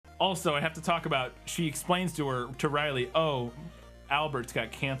Also, I have to talk about, she explains to Riley, oh, Albert's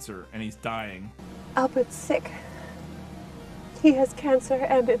got cancer and he's dying. Albert's sick. He has cancer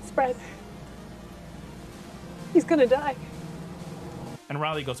and it's spread. He's gonna die. And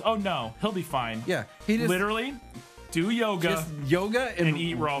Riley goes, oh no, he'll be fine. Yeah, he just literally do yoga. Just yoga and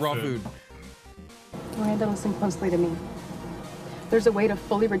eat raw food. Miranda, listen closely to me. There's a way to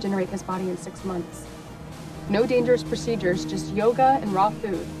fully regenerate his body in 6 months. No dangerous procedures, just yoga and raw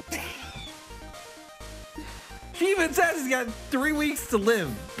food. She even says he's got 3 weeks to live.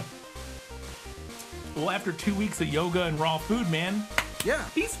 Well, after 2 weeks of yoga and raw food, man, yeah,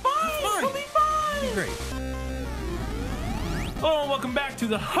 he's fine. He'll be fine. He's great. Oh, welcome back to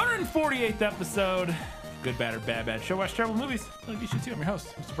the 148th episode. Good, Bad, or Bad Show. Watch terrible movies. Like you should too. I'm your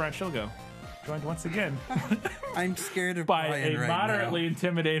host, Mr. Bryan Shilgo. Joined once again I'm scared of by Bryan a right moderately now.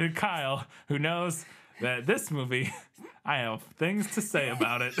 intimidated Kyle, who knows that this movie, I have things to say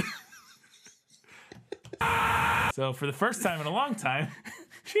about it. So for the first time in a long time,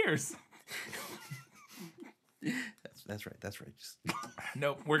 cheers. That's right. That's right. Just...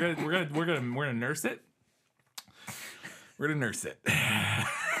 Nope. We're gonna nurse it. We're gonna nurse it.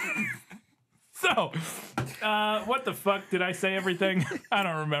 So, what the fuck did I say? Everything? I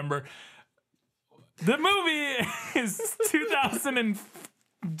don't remember. The movie is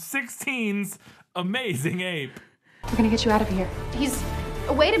 2016's Amazing Ape. We're gonna get you out of here. He's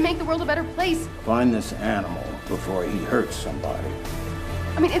a way to make the world a better place. Find this animal before he hurts somebody.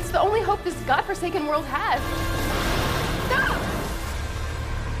 I mean, it's the only hope this godforsaken world has. Stop!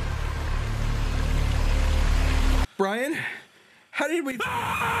 Bryan, how did we...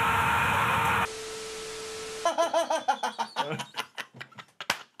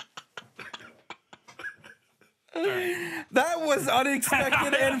 That was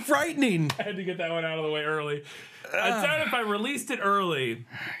unexpected and frightening. I had to get that one out of the way early. I thought if I released it early,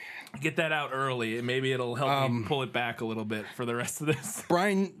 get that out early, and maybe it'll help me pull it back a little bit for the rest of this.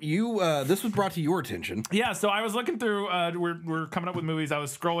 Bryan, you this was brought to your attention. Yeah, so I was looking through, we're coming up with movies. I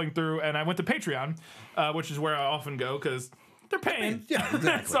was scrolling through, and I went to Patreon, which is where I often go, because they're paying. Yeah,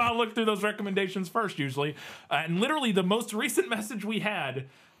 exactly. So I'll look through those recommendations first, usually. And literally, the most recent message we had,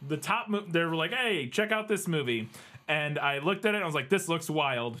 the top, they were like, hey, check out this movie. And I looked at it, and I was like, this looks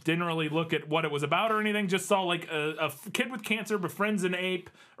wild. Didn't really look at what it was about or anything. Just saw like a kid with cancer befriends an ape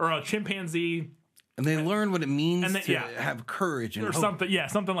or a chimpanzee. And they learn what it means to yeah. have courage and or hope. something. Yeah,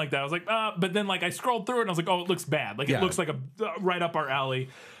 something like that. I was like, but then like I scrolled through it, and I was like, oh, it looks bad. Like it looks like a right up our alley.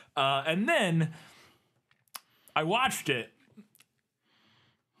 And then I watched it,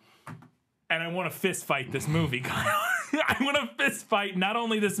 and I want to fist fight this movie, Kyle. I want to fist fight not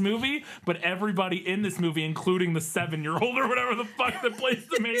only this movie, but everybody in this movie, including the 7-year-old or whatever the fuck that plays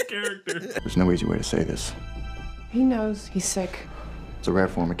the main character. There's no easy way to say this. He knows he's sick. It's a rare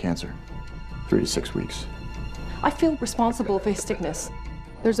form of cancer. 3 to 6 weeks. I feel responsible for his sickness.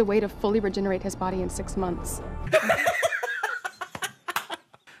 There's a way to fully regenerate his body in 6 months.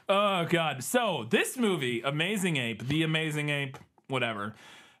 Oh, God. So, this movie, Amazing Ape, The Amazing Ape, whatever,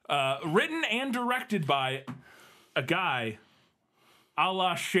 written and directed by a guy a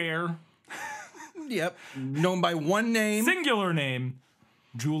la Cher. Yep. Known by one name. Singular name,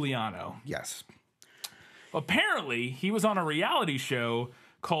 Giuliano. Yes. Apparently, he was on a reality show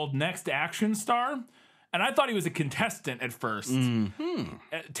called Next Action Star, and I thought he was a contestant at first. A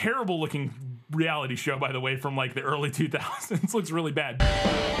terrible looking reality show, by the way, from like the early 2000s. Looks really bad.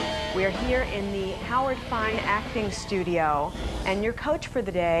 We're here in the Howard Fine acting studio, and your coach for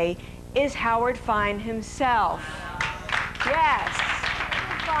the day is Howard Fine himself. Yes,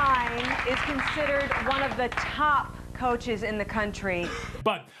 Howard Fine is considered one of the top coaches in the country.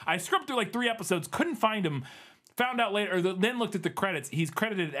 But I scrubbed through like 3 episodes, couldn't find him. Found out later, or then looked at the credits. He's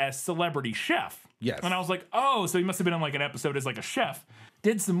credited as celebrity chef. Yes. And I was like, oh, so he must have been on like an episode as like a chef.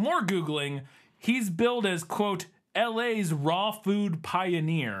 Did some more Googling. He's billed as, quote, LA's raw food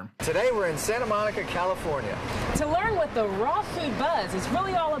pioneer. Today we're in Santa Monica, California. To learn what the raw food buzz is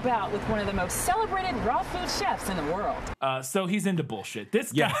really all about with one of the most celebrated raw food chefs in the world. So he's into bullshit.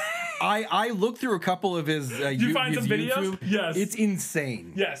 This guy. I looked through a couple of his Did you find some videos? YouTube. Yes. It's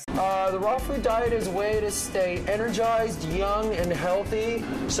insane. Yes. The raw food diet is a way to stay energized, young, and healthy.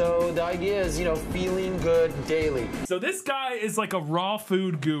 So the idea is, you know, feeling good daily. So this guy is like a raw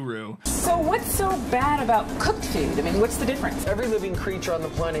food guru. So what's so bad about cooked food? I mean, what's the difference? Every living creature on the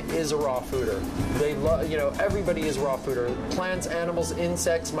planet is a raw fooder. They love, you know, everybody is a raw fooder. Plants, animals,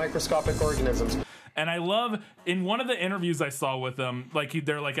 insects, microscopic organisms. And I love, in one of the interviews I saw with him, like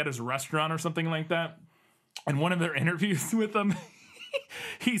they're like at his restaurant or something like that. And one of their interviews with him,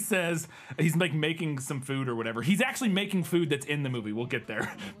 he says he's like making some food or whatever. He's actually making food that's in the movie. We'll get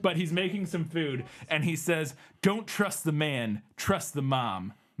there. But he's making some food and he says, "Don't trust the man, trust the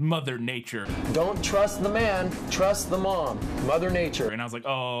mom. Mother Nature." Don't trust the man, trust the mom. Mother Nature. And I was like,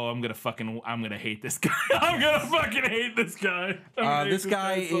 oh, I'm gonna hate this guy. I'm gonna fucking hate this guy. This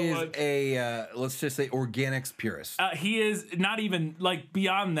guy is a, let's just say, organics purist. He is not even, like,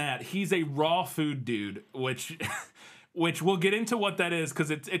 beyond that. He's a raw food dude, which we'll get into what that is, because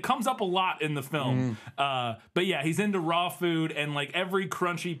it comes up a lot in the film. But yeah, he's into raw food and, like, every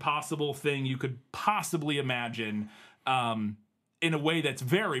crunchy possible thing you could possibly imagine. In a way that's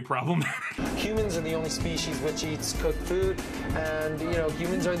very problematic. Humans are the only species which eats cooked food, and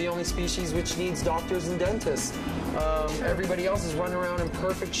humans are the only species which needs doctors and dentists. Everybody else is running around in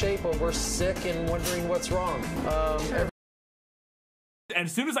perfect shape while we're sick and wondering what's wrong. And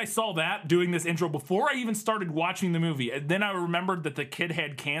as soon as I saw that doing this intro, before I even started watching the movie, and then I remembered that the kid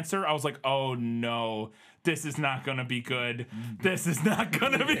had cancer, I was like, oh no, this is not gonna be good. This is not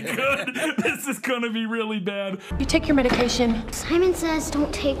gonna be good. This is gonna be really bad. You take your medication. Simon says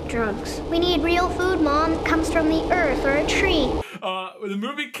don't take drugs. We need real food, Mom. It comes from the earth or a tree. The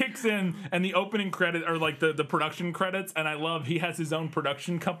movie kicks in and the opening credit, or like the production credits, and I love he has his own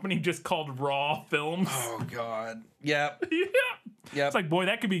production company just called Raw Films. Oh God. Yep. Yeah. Yep. It's like, boy,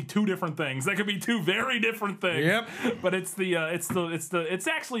 that could be two different things. That could be two very different things. Yep. But it's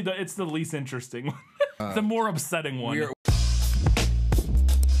actually the least interesting one. The more upsetting one.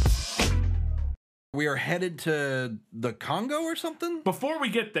 We are headed to the Congo or something? Before we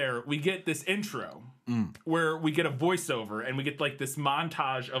get there, we get this intro where we get a voiceover and we get like this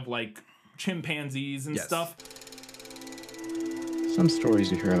montage of like chimpanzees and stuff. Some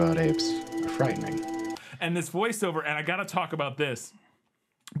stories you hear about apes are frightening. And this voiceover, and I gotta talk about this,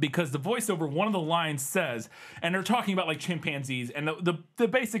 because the voiceover, one of the lines says, and they're talking about like chimpanzees, and the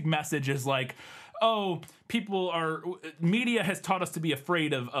basic message is like, oh, media has taught us to be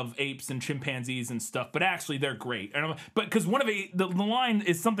afraid of apes and chimpanzees and stuff, but actually they're great. But because the line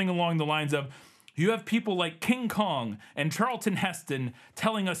is something along the lines of, you have people like King Kong and Charlton Heston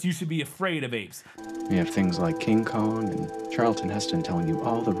telling us you should be afraid of apes. We have things like King Kong and Charlton Heston telling you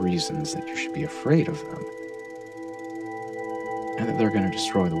all the reasons that you should be afraid of them. And that they're going to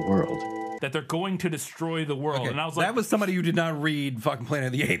destroy the world. That they're going to destroy the world. Okay, and I was like, that was somebody who did not read fucking Planet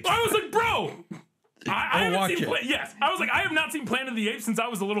of the Apes. I was like, bro! I watch it. Yes, I was like, I have not seen Planet of the Apes since I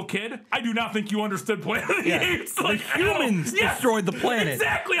was a little kid. I do not think you understood Planet of the Apes. The Like, humans destroyed the planet.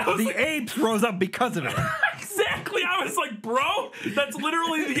 Exactly. The apes rose up because of it. Exactly. I was like, bro, that's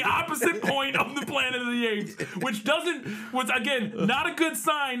literally the opposite point of the Planet of the Apes, which was again not a good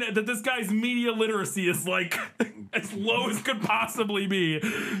sign that this guy's media literacy is like as low as could possibly be.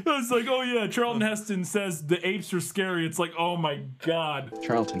 I was like, oh yeah, Charlton Heston says the apes are scary. It's like, oh my God.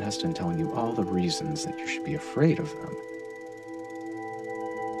 Charlton Heston telling you all the reasons that you should be afraid of them.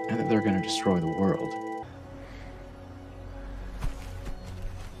 And that they're going to destroy the world.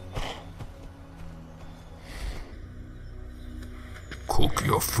 Cook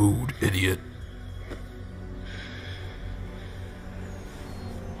your food, idiot.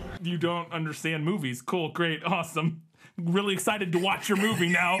 You don't understand movies. Cool, great, awesome. Really excited to watch your movie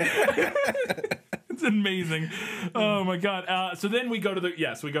now. It's amazing. Oh my God. So then we go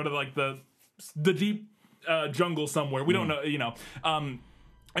to like the deep jungle somewhere. We don't know,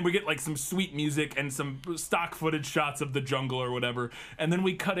 and we get like some sweet music and some stock footage shots of the jungle or whatever. And then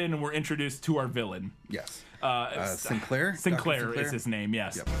we cut in and we're introduced to our villain. Yes. Sinclair. Sinclair is his name,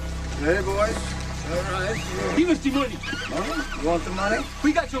 yes. Yep. Hey, boys. All right. Give us the money. Money? You want the money?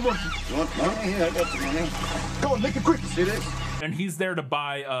 We got your money. You want money? Here, I got the money. Go on, make it quick. See this? And he's there to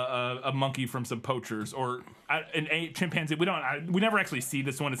buy a monkey from some poachers or a chimpanzee. We never actually see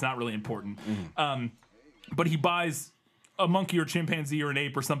this one. It's not really important. Mm-hmm. But he buys a monkey or chimpanzee or an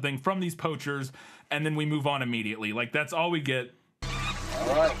ape or something from these poachers, and then we move on immediately. Like, that's all we get. All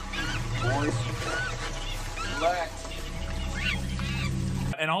right, boys. Relax.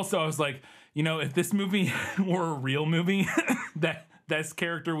 And also, I was like, if this movie were a real movie, this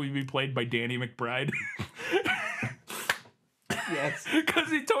character would be played by Danny McBride. Yes, because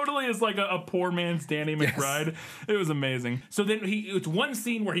he totally is like a poor man's Danny McBride. Yes. It was amazing. So then it's one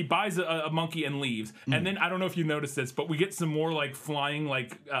scene where he buys a monkey and leaves, and then I don't know if you noticed this, but we get some more like flying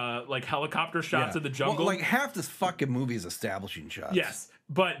like helicopter shots of the jungle. Well, like half this fucking movie is establishing shots. Yes,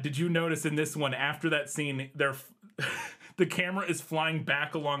 but did you notice in this one after that scene, the camera is flying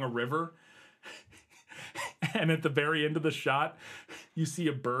back along a river, and at the very end of the shot, you see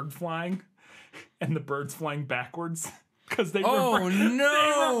a bird flying, and the bird's flying backwards. Because they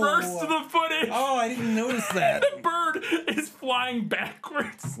reversed the footage. Oh, I didn't notice that. The bird is flying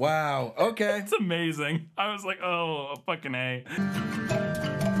backwards. Wow. Okay. It's amazing. I was like, oh, fucking A.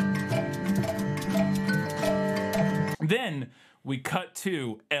 Then we cut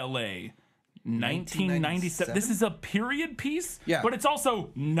to LA. 1997. This is a period piece, but it's also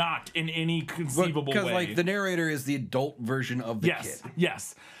not in any conceivable way. Because like the narrator is the adult version of the kid.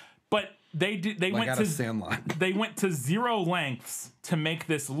 Yes, but they went to Sandlot. They went to zero lengths to make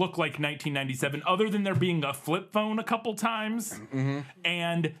this look like 1997, other than there being a flip phone a couple times,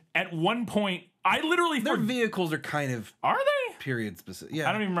 and at one point, I literally their vehicles are kind of period specific. Yeah,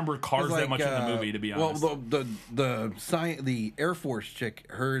 I don't even remember cars that much in the movie, to be honest. Well, the Air Force chick,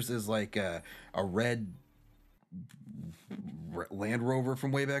 hers is like a red Land Rover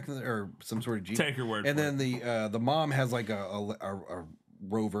from way back, or some sort of Jeep. Take your word. And then the mom has like a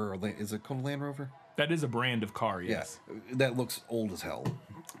Rover, or is it called Land Rover? That is a brand of car. Yes, that looks old as hell.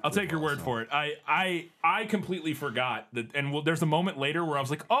 I'll take your word for it. I completely forgot that, and there's a moment later where I was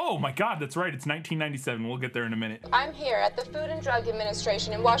like, oh my god, that's right, it's 1997. We'll get there in a minute. I'm here at the Food and Drug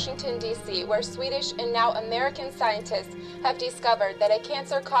Administration in Washington, D.C., where Swedish and now American scientists have discovered that a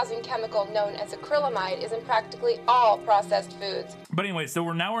cancer-causing chemical known as acrylamide is in practically all processed foods. But anyway, so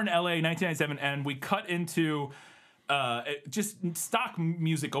we're in LA, 1997, and we cut into just stock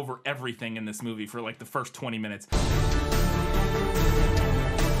music over everything in this movie for like the first 20 minutes.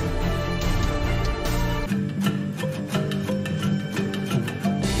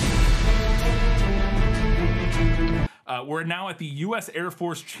 We're now at the U.S. Air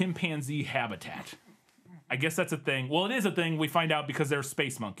Force chimpanzee habitat. I guess that's a thing. Well, it is a thing. We find out because they're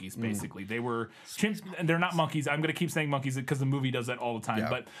space monkeys, basically. They were chimps, and they're not monkeys. I'm going to keep saying monkeys because the movie does that all the time.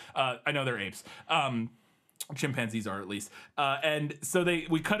 But I know they're apes. Chimpanzees are, at least. And so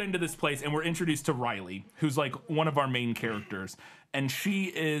we cut into this place, and we're introduced to Riley, who's like one of our main characters. And she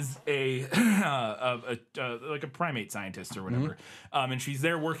is like a primate scientist or whatever. And she's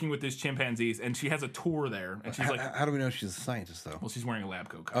there working with these chimpanzees, and she has a tour there. And she's like, how do we know she's a scientist, though? Well, she's wearing a lab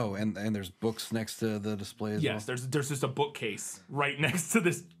coat. Oh, and there's books next to the display as well? Yes, there's just a bookcase right next to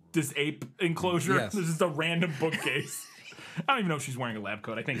this ape enclosure. Yes. There's just a random bookcase. I don't even know if she's wearing a lab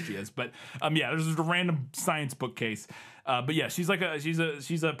coat. I think she is, but yeah, there's just a random science bookcase. But yeah, she's like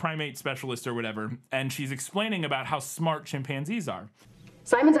she's a primate specialist or whatever, and she's explaining about how smart chimpanzees are.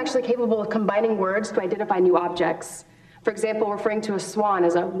 Simon's actually capable of combining words to identify new objects. For example, referring to a swan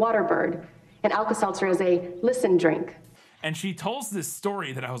as a water bird, and Alka-Seltzer as a listen drink. And she tells this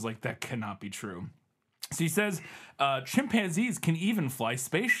story that I was like, that cannot be true. She says chimpanzees can even fly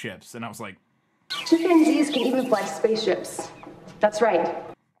spaceships, and I was like, chimpanzees can even fly spaceships. That's right.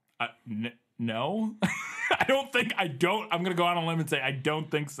 No. I'm going to go out on a limb and say I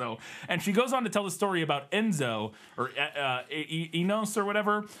don't think so. And she goes on to tell the story about Enzo, or Enos or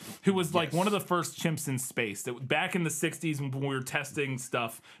whatever, who was like one of the first chimps in space. That back in the 60s when we were testing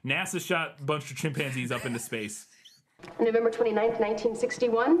stuff, NASA shot a bunch of chimpanzees up into space. On November 29th,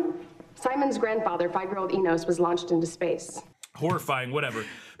 1961, Simon's grandfather, 5-year-old Enos, was launched into space. Horrifying, whatever.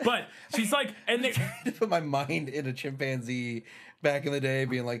 But she's like, and they trying to put my mind in a chimpanzee back in the day,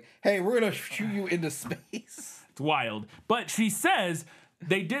 being like, "Hey, we're gonna shoot you into space." It's wild. But she says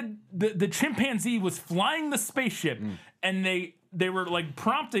they did the chimpanzee was flying the spaceship, and they were like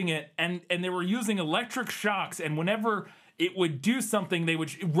prompting it, and they were using electric shocks, and whenever it would do something they would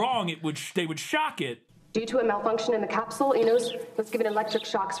shock it. Due to a malfunction in the capsule, Enos was given electric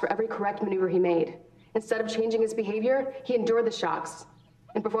shocks for every correct maneuver he made. Instead of changing his behavior, he endured the shocks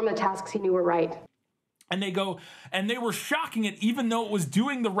and performed the tasks he knew were right. And they were shocking it even though it was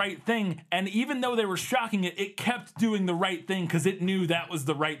doing the right thing. And even though they were shocking it, it kept doing the right thing because it knew that was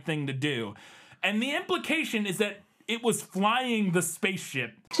the right thing to do. And the implication is that it was flying the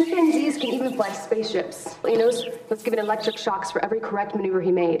spaceship. Chimpanzees can even fly spaceships. Enos was given electric shocks for every correct maneuver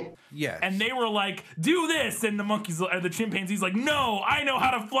he made. Yes. And they were like, do this. And the chimpanzees like, no, I know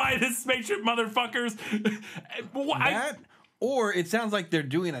how to fly this spaceship, motherfuckers. Or it sounds like they're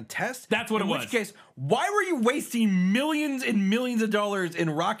doing a test. That's what it was. In which case, why were you wasting millions and millions of dollars in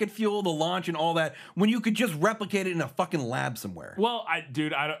rocket fuel, the launch, and all that when you could just replicate it in a fucking lab somewhere? Well, I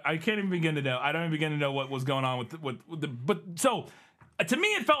can't even begin to know. I don't even begin to know what was going on with the. But so, to me,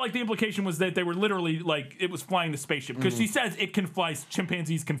 it felt like the implication was that they were literally like it was flying the spaceship because she says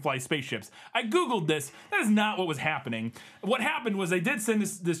chimpanzees can fly spaceships. I googled this. That is not what was happening. What happened was they did send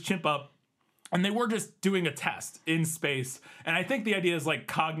this chimp up. And they were just doing a test in space. And I think the idea is like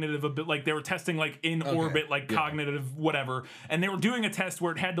cognitive, a bit like they were testing like in orbit, like cognitive, whatever. And they were doing a test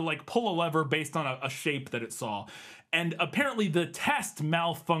where it had to like pull a lever based on a shape that it saw. And apparently the test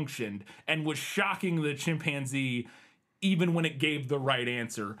malfunctioned and was shocking the chimpanzee even when it gave the right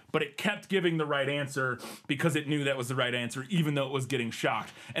answer, but it kept giving the right answer because it knew that was the right answer, even though it was getting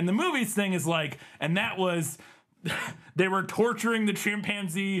shocked. And the movie's thing is like, and that was, they were torturing the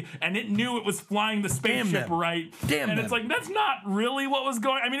chimpanzee and it knew it was flying the spaceship right. And it's like, that's not really what was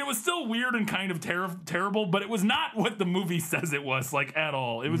going. I mean, it was still weird and kind of terrible, but it was not what the movie says it was, like, at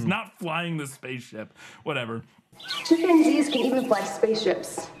all. It was not flying the spaceship. Whatever. Chimpanzees can even fly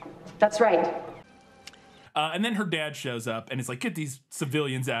spaceships. That's right. And then her dad shows up and it's like, get these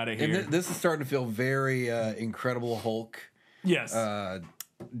civilians out of here. And this is starting to feel very Incredible Hulk. Yes.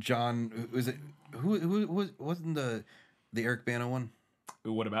 John, was it? Who wasn't the Eric Bana one?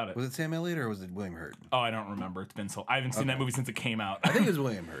 What about it? Was it Sam Elliott or was it William Hurt? Oh, I don't remember. It's been so. I haven't seen that movie since it came out. I think it was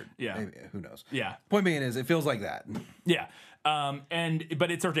William Hurt. Yeah. Maybe, who knows? Yeah. Point being is, it feels like that. Yeah. But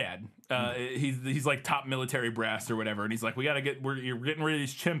it's her dad. He's like top military brass or whatever, and he's like, you're getting rid of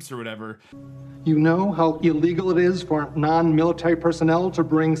these chimps or whatever. You know how illegal it is for non-military personnel to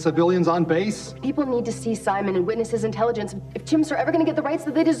bring civilians on base? People need to see Simon and witness his intelligence if chimps are ever going to get the rights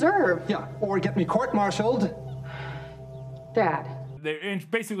that they deserve. Yeah, or get me court-martialed. Dad. They're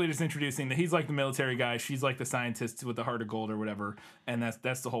basically just introducing that he's like the military guy, she's like the scientist with the heart of gold or whatever, and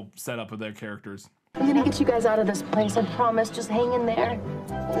that's the whole setup of their characters. I'm gonna get you guys out of this place, I promise. Just hang in there.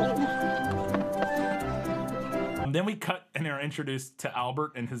 And then we cut and are introduced to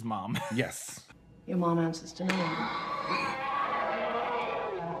Albert and his mom. Yes. Your mom answers to me.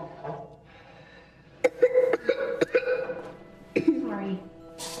 Sorry.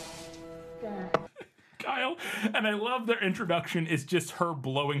 Kyle, and I love their introduction is just her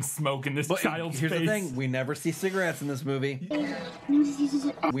blowing smoke in this child's Here's face. the thing, we never see cigarettes in this movie.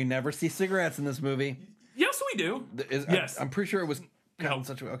 We never see cigarettes in this movie. Yes, we do. Yes. I'm pretty sure it was cut in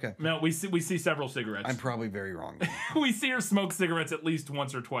such a way. Okay. No, we see several cigarettes. I'm probably very wrong. We see her smoke cigarettes at least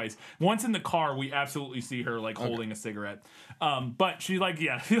once or twice. Once in the car, we absolutely see her like holding a cigarette. But she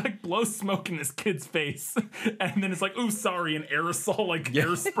blows smoke in this kid's face, and then it's like, ooh, sorry, an aerosol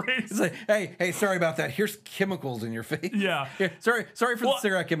airspray. It's like, hey, sorry about that. Here's chemicals in your face. Yeah. Here, sorry for the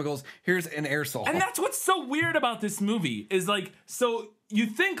cigarette chemicals. Here's an aerosol. And that's what's so weird about this movie is like, so you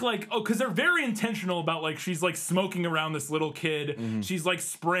think like, oh, because they're very intentional about like, she's like smoking around this little kid. She's like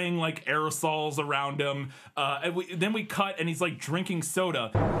spraying like aerosols around him. And then we cut and he's like drinking soda.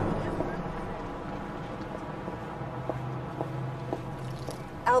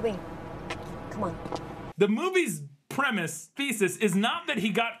 Albie, come on. The movie's thesis is not that he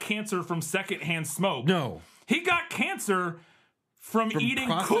got cancer from secondhand smoke. No. He got cancer from eating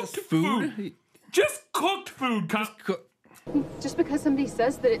processed cooked food. Just cooked food. Just because somebody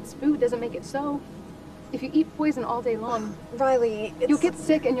says that it's food doesn't make it so. If you eat poison all day long, Riley, you'll get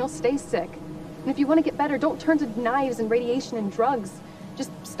sick and you'll stay sick. And if you want to get better, don't turn to knives and radiation and drugs. Just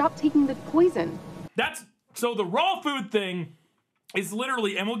stop taking the poison. So the raw food thing is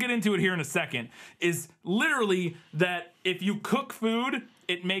literally, and we'll get into it here in a second, is literally that if you cook food,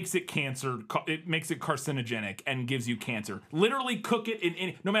 it makes it it makes it carcinogenic and gives you cancer. Literally cook it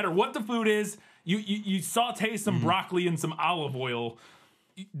in no matter what the food is, you saute some broccoli and some olive oil,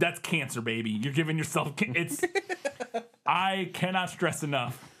 that's cancer, baby. You're giving yourself, I cannot stress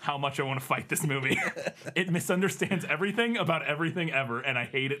enough how much I want to fight this movie. It misunderstands everything about everything ever, and I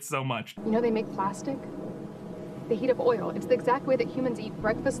hate it so much. You know they make plastic? They heat up oil. It's the exact way that humans eat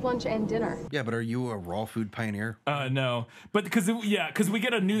breakfast, lunch, and dinner. Yeah, but are you a raw food pioneer? No. But because we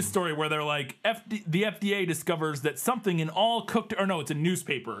get a news story where they're like, the FDA discovers that something in all cooked, or no, it's a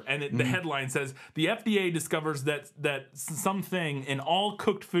newspaper, and the headline says, the FDA discovers that something in all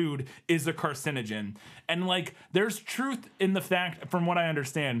cooked food is a carcinogen. And like, there's truth in the fact, from what I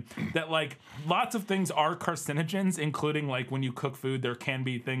understand, that like lots of things are carcinogens, including like when you cook food, there can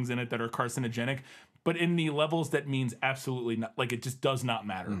be things in it that are carcinogenic. But in the levels that means absolutely not, like it just does not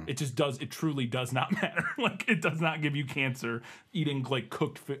matter. It truly does not matter. Like it does not give you cancer eating like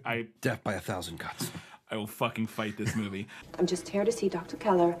cooked food. Death by 1,000 cuts. I will fucking fight this movie. I'm just here to see Dr.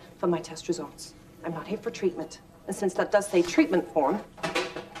 Keller for my test results. I'm not here for treatment. And since that does say treatment form.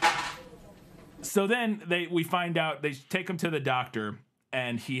 So then we find out, they take him to the doctor,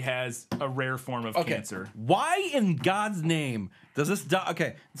 and he has a rare form of cancer. Why in God's name does this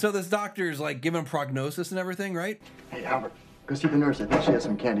so this doctor's like giving him prognosis and everything, right? Hey, Albert, go see the nurse. I think she has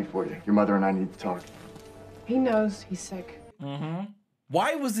some candy for you. Your mother and I need to talk. He knows he's sick.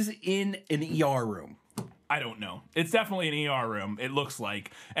 Why was this in an ER room? I don't know. It's definitely an ER room, it looks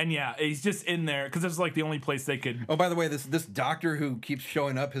like. And yeah, he's just in there, because it's like the only place they could... Oh, by the way, this doctor who keeps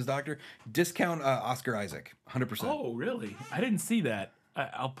showing up, his doctor, discount Oscar Isaac, 100%. Oh, really? I didn't see that.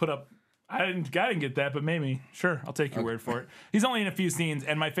 I'll put up... I didn't get that, but maybe. Sure, I'll take your word for it. He's only in a few scenes,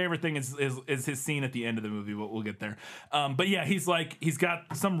 and my favorite thing is his scene at the end of the movie, but we'll get there. But yeah, he's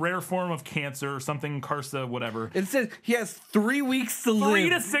got some rare form of cancer or something, Carsa, whatever. It says he has 3 weeks to live. 3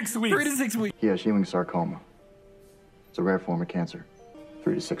 to 6 weeks. 3 to 6 weeks. He has Ewing sarcoma. It's a rare form of cancer.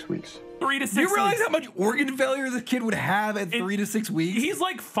 3 to 6 weeks. 3 to 6 weeks. You realize weeks. how much organ failure this kid would have at 3 to 6 weeks? He's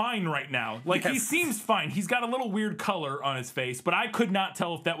like fine right now. Like he seems fine. He's got a little weird color on his face, but I could not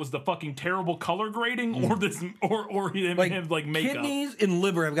tell if that was the fucking terrible color grading or this or him like makeup. Kidneys and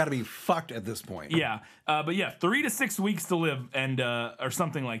liver have got to be fucked at this point. Yeah, but yeah, 3 to 6 weeks to live and or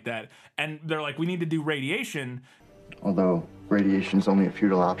something like that. And they're like, we need to do radiation. Although radiation is only a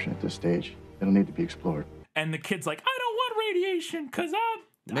futile option at this stage, it'll need to be explored. And the kid's like, I don't want radiation because I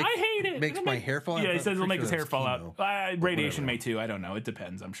hate it. Makes my hair fall out? Yeah, he says it'll make his hair fall out. Radiation may too. I don't know. It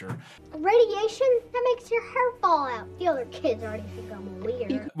depends, I'm sure. Radiation? That makes your hair fall out. The other kids already think I'm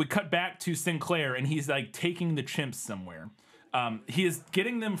weird. We cut back to Sinclair, and he's like taking the chimps somewhere. He is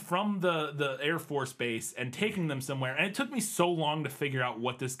getting them from the Air Force base and taking them somewhere. And it took me so long to figure out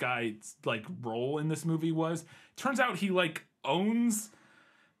what this guy's like role in this movie was. Turns out he like owns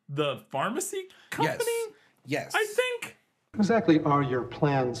the pharmacy company. Yes. I think. What exactly are your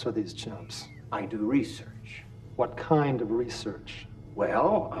plans for these chimps? I do research. What kind of research?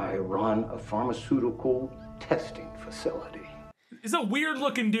 Well, I run a pharmaceutical testing facility. He's a weird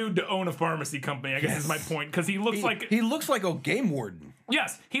looking dude to own a pharmacy company, I guess is my point, because he looks like a game warden.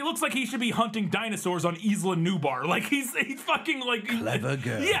 Yes, he looks like he should be hunting dinosaurs on Isla Nublar. Like he's fucking like clever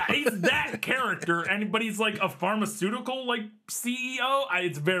girl. Yeah, he's that character, but he's like a pharmaceutical like CEO.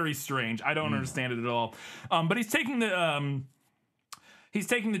 It's very strange. I don't understand it at all. But he's taking the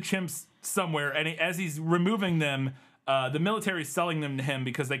chimps somewhere, and as he's removing them, the military's selling them to him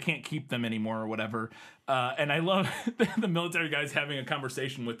because they can't keep them anymore or whatever. And I love the military guy's having a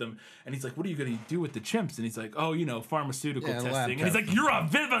conversation with them, and he's like, what are you going to do with the chimps? And he's like, oh, pharmaceutical testing. And he's like, you're a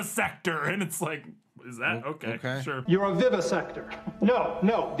vivisector. And it's like, is that? Okay, sure. You're a vivisector.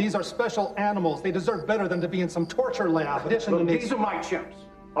 No, these are special animals. They deserve better than to be in some torture lab. Look, these are my chimps,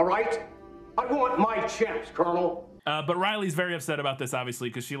 all right? I want my chimps, Colonel. But Riley's very upset about this, obviously,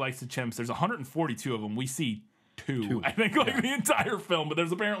 because she likes the chimps. There's 142 of them. We see two. I think, like the entire film, but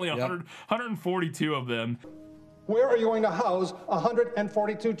there's apparently 142 of them. Where are you going to house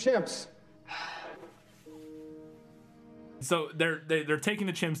 142 chimps? So they're taking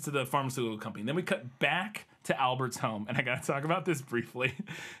the chimps to the pharmaceutical company. Then we cut back to Albert's home, and I gotta talk about this briefly.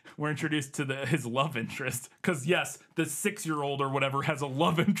 We're introduced to his love interest, because yes, the 6-year-old or whatever has a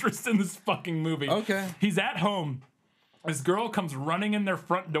love interest in this fucking movie. Okay. He's at home. This girl comes running in their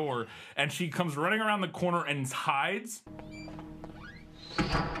front door, and she comes running around the corner and hides.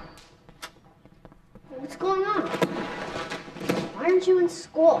 What's going on? Why aren't you in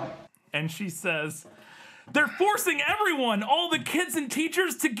school? And she says, they're forcing everyone, all the kids and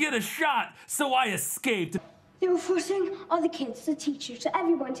teachers, to get a shot, so I escaped. They were forcing all the kids, the teachers,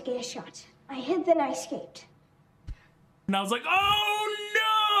 everyone to get a shot. I hid, then I escaped. And I was like, oh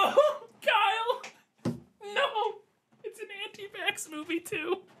no, Kyle, no. It's an anti-vax movie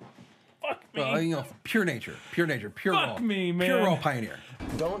too. Fuck me. Well, pure nature, pure Fuck raw. me, man. Pure raw pioneer.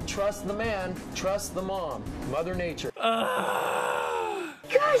 Don't trust the man, trust the mom. Mother Nature.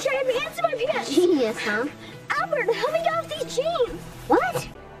 Gosh, I have ants in my pants. Genius, huh? Albert, help me get off these jeans. What?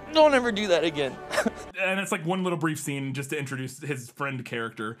 Don't ever do that again. And it's like one little brief scene just to introduce his friend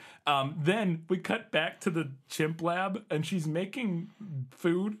character. Then we cut back to the chimp lab, and she's making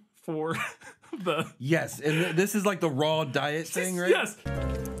food for the... Yes, and this is like the raw diet thing, right? Yes.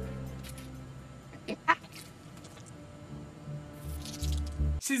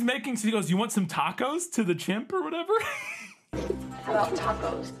 She goes, you want some tacos to the chimp or whatever? How about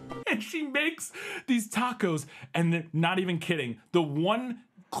tacos? And she makes these tacos, and they're not even kidding. The one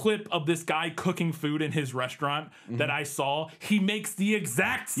clip of this guy cooking food in his restaurant that I saw, he makes the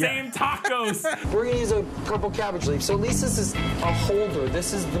exact same tacos. We're gonna use a purple cabbage leaf. So at least this is a holder.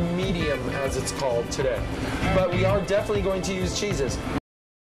 This is the medium, as it's called today. But we are definitely going to use cheeses.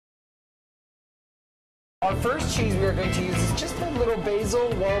 Our first cheese we are going to use is just a little basil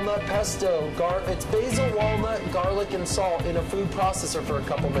walnut pesto. It's basil, walnut, garlic, and salt in a food processor for a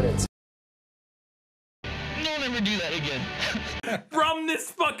couple minutes. Don't ever do that again. From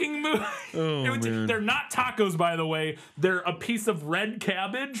this fucking movie. Man. They're not tacos, by the way. They're a piece of red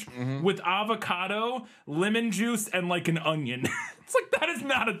cabbage with avocado, lemon juice, and like an onion. It's like, that is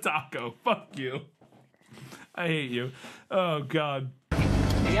not a taco. Fuck you. I hate you. Oh, God.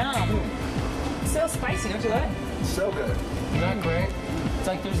 Yum. So spicy, don't you like it? So good. Isn't that great? It's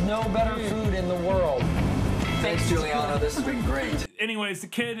like there's no better food in the world. Thanks, Juliana. This has been great. anyways, the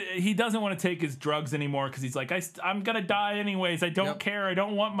kid, he doesn't want to take his drugs anymore because he's like, I'm gonna die anyways. I don't care. I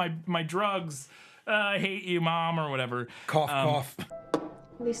don't want my drugs. I hate you, Mom, or whatever. Cough, cough. At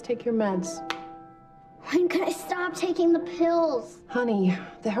least take your meds. When can I stop taking the pills? Honey,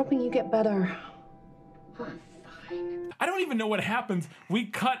 they're helping you get better. I don't even know what happens. We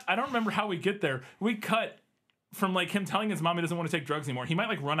cut. I don't remember how we get there. We cut from like him telling his mom he doesn't want to take drugs anymore. He might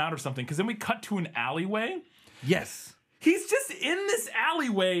like run out or something. Because then we cut to an alleyway. Yes. He's just in this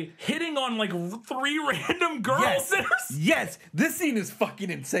alleyway hitting on like 3 random girls. Yes. This scene is fucking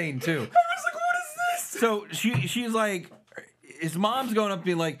insane too. I was like, what is this? So she's like, his mom's going up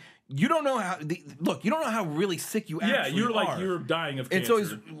being like, you don't know how. Look, you don't know how really sick you actually are. Yeah, you're like you're dying of cancer. And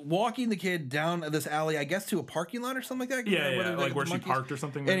so he's walking the kid down this alley, I guess, to a parking lot or something like that. Yeah, like where she parked or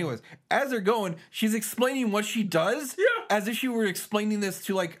something. Anyways, as they're going, she's explaining what she does, as if she were explaining this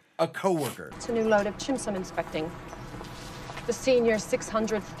to like a coworker. It's a new load of chimps I'm inspecting. The senior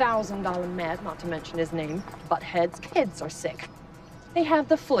 $600,000 med, not to mention his name, Butthead's kids are sick. They have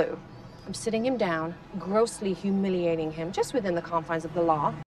the flu. I'm sitting him down, grossly humiliating him, just within the confines of the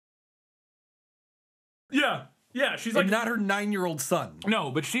law. Yeah, she's and like not her 9-year-old son.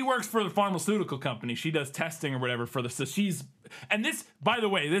 No, but she works for the pharmaceutical company. She does testing or whatever for the. So she's and this. By the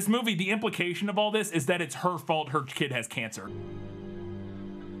way, this movie, the implication of all this is that it's her fault. Her kid has cancer.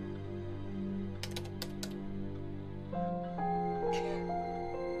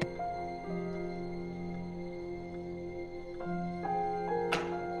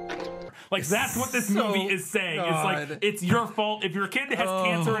 Like, that's what this movie is saying. It's like, it's your fault. If your kid has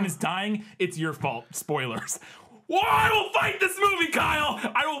cancer and is dying, it's your fault. Spoilers. Whoa, I will fight this movie, Kyle!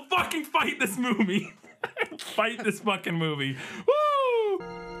 I will fucking fight this movie. I will fight this fucking movie. Woo!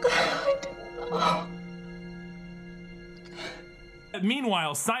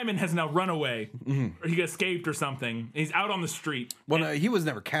 Meanwhile, Simon has now run away. Or he escaped or something. He's out on the street. Well, no, he was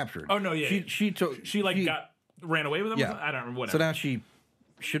never captured. Oh, no, yeah. She ran away with him? Yeah. I don't know, whatever. So now she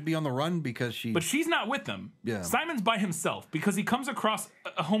should be on the run because she... But she's not with them. Yeah. Simon's by himself because he comes across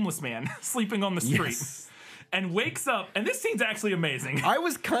a homeless man sleeping on the street. Yes. And wakes up, and this scene's actually amazing. I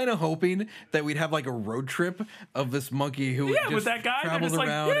was kind of hoping that we'd have like a road trip of this monkey who just with that guy, travels just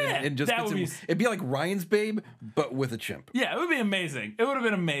around like, and just that gets would him, it'd be like Ryan's Babe, but with a chimp. Yeah, it would be amazing. It would have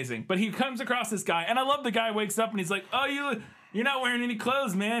been amazing. But he comes across this guy, and I love the guy wakes up and he's like, "Oh, you're not wearing any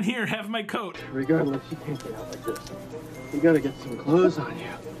clothes, man. Here, have my coat." Regardless, you can't get out like this. You gotta get some clothes on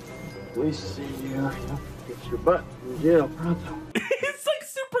you. We see you. Get your butt in jail pronto. It's like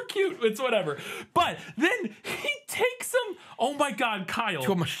super cute. It's whatever. But then he takes him. Oh my God, Kyle.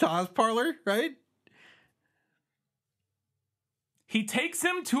 To a massage parlor, right? He takes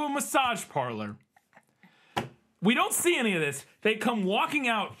him to a massage parlor. We don't see any of this. They come walking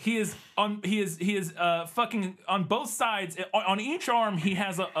out. He is fucking on both sides. On each arm, he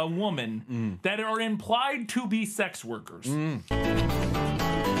has a woman that are implied to be sex workers.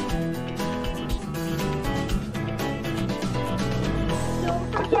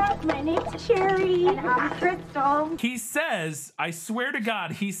 Yes, my name's Cherry. And I'm Crystal. He says, I swear to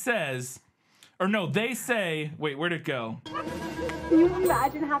God, he says, or no, they say, wait, where'd it go? Can you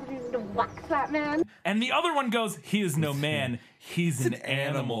imagine having to wax that man? And the other one goes, he is no man, he's an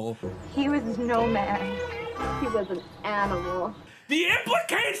animal. He was no man. He was an animal. The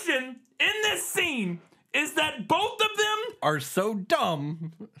implication in this scene is that both of them are so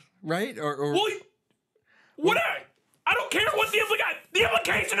dumb, right? Or well, whatever. I don't care what the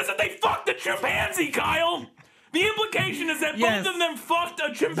implication is that they fucked a chimpanzee, Kyle. The implication is that both of them fucked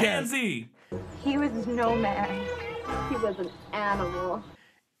a chimpanzee. Yes. He was no man. He was an animal.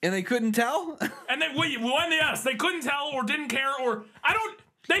 And they couldn't tell? And then they couldn't tell or didn't care or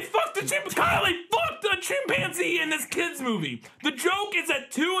they fucked a chimpanzee. Kyle, they fucked a chimpanzee in this kids movie. The joke is that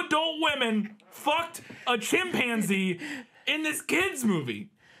 2 adult women fucked a chimpanzee in this kids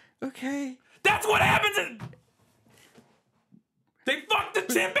movie. Okay. That's what happens. They fucked the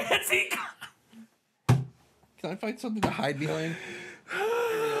chimpanzee. Can I find something to hide behind?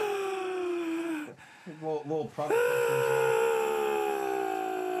 little product.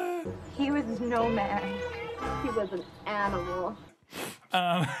 He was no man. He was an animal.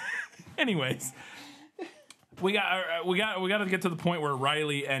 Anyways, we got to get to the point where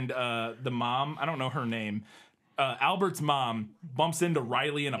Riley and the mom, I don't know her name, Albert's mom bumps into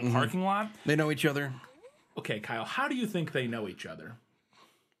Riley in a parking lot. They know each other. Okay, Kyle, how do you think they know each other?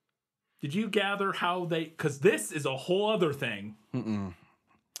 Did you gather how they... Because this is a whole other thing.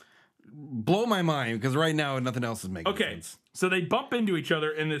 Blow my mind, because right now nothing else is making sense. So they bump into each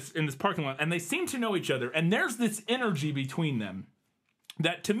other in this parking lot, and they seem to know each other, and there's this energy between them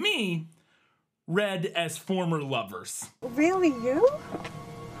that, to me, read as former lovers. Really, you?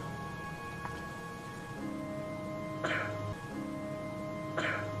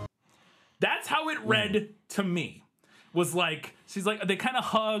 That's how it read to me. Was like, she's like, they kind of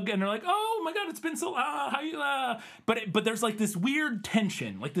hug and they're like, oh my God, it's been so, how you, But there's like this weird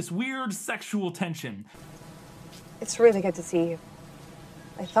tension, like this weird sexual tension. It's really good to see you.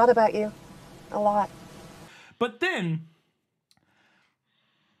 I thought about you a lot. But then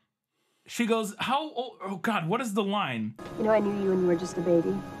she goes, how old, oh God, what is the line? You know, I knew you when you were just a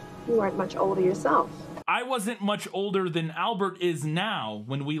baby. You weren't much older yourself. I wasn't much older than Albert is now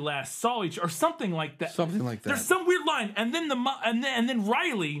when we last saw each, or something like that. Something like that. There's some weird line, and then and then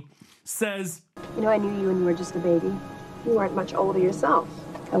Riley says, you know, I knew you when you were just a baby. You weren't much older yourself.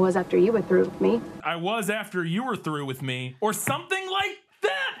 I was after you were through with me. I was after you were through with me, or something like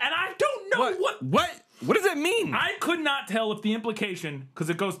that. And I don't know what does that mean? I could not tell if the implication, because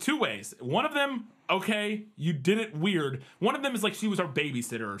it goes two ways. One of them, okay, you did it weird. One of them is like she was our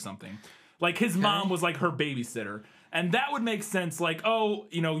babysitter or something. Like his mom was like her babysitter. And that would make sense. Like, oh,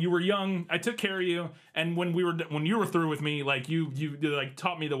 you know, you were young, I took care of you, and when you were through with me, like you like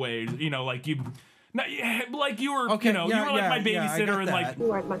taught me the ways, you know, like you like you were, okay, you know, you were like my babysitter and like you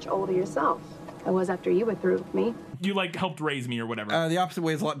weren't much older yourself. I was after you were through with me. You like helped raise me or whatever. The opposite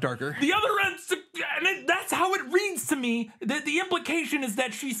way is a lot darker. The other end, and that's how it reads to me. The implication is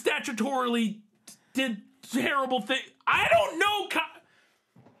that she statutorily did terrible things. I don't know.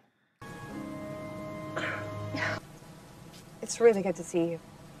 It's really good to see you.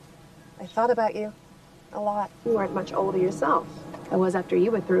 I thought about you a lot. You weren't much older yourself. I was after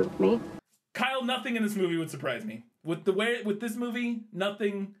you were through with me. Kyle, nothing in this movie would surprise me. With this movie,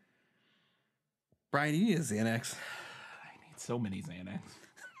 nothing. Brian, you need a Xanax. I need so many Xanax.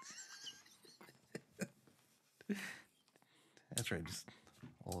 That's right, just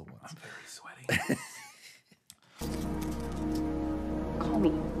all at once. I'm very sweaty. Call me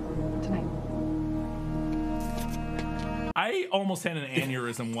tonight. I almost had an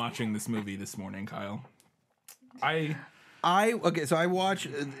aneurysm watching this movie this morning, Kyle. Okay, so I watch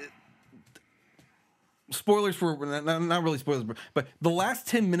spoilers for not really spoilers, but the last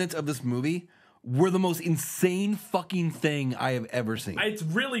 10 minutes of this movie were the most insane fucking thing I have ever seen. It's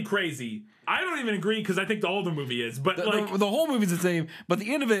really crazy. I don't even agree because I think the older movie is, but the whole movie's the same, but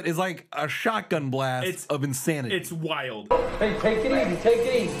the end of it is like a shotgun blast of insanity. It's wild. Hey, take it easy, take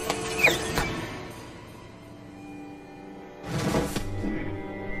it easy.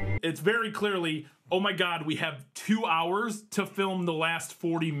 It's very clearly, oh my God, we have 2 hours to film the last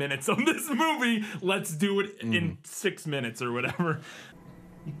 40 minutes of this movie. Let's do it in 6 minutes or whatever.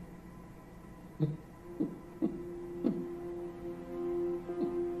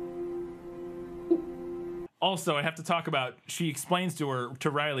 Also, I have to talk about, she explains to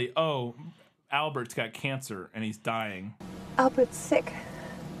Riley, oh, Albert's got cancer and he's dying. Albert's sick.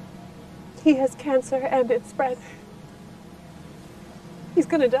 He has cancer and it's spread. He's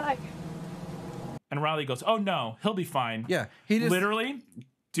gonna die. And Riley goes, oh no, he'll be fine. Yeah, he just literally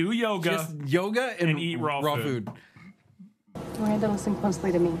do yoga. Just yoga and eat raw food. Miranda, listen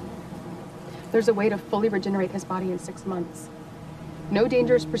closely to me. There's a way to fully regenerate his body in 6 months. No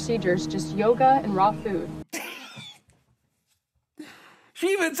dangerous procedures, just yoga and raw food. She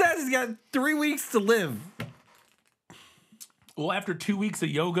even says he's got 3 weeks to live. Well, after 2 weeks of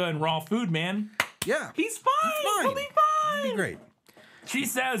yoga and raw food, man. Yeah. He's fine. He'll be fine. He'll be great.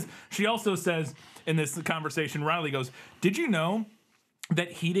 She also says in this conversation, Riley goes, did you know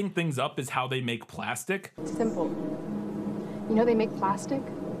that heating things up is how they make plastic? Simple. You know they make plastic?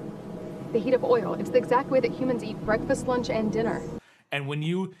 They heat up oil. It's the exact way that humans eat breakfast, lunch, and dinner. And when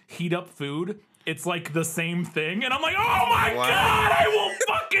you heat up food, it's like the same thing. And I'm like, oh my God, I will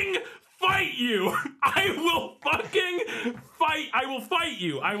fucking fight you. I will fucking fight. I will fight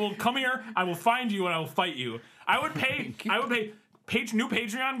you. I will come here. I will find you and I will fight you. I would pay new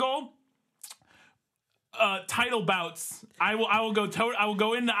Patreon goal. Title bouts. I will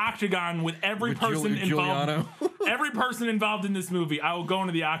go in the octagon with every person involved. Every person involved in this movie. I will go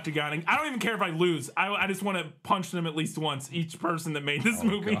into the octagon. And I don't even care if I lose. I just want to punch them at least once. Each person that made this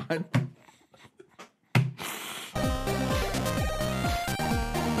movie. God.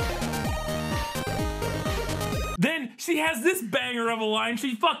 Then she has this banger of a line.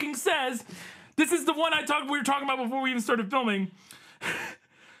 She fucking says, "This is the one we were talking about before we even started filming."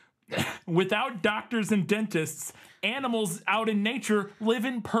 Without doctors and dentists, animals out in nature live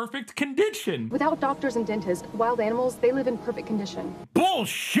in perfect condition. Without doctors and dentists, wild animals, they live in perfect condition.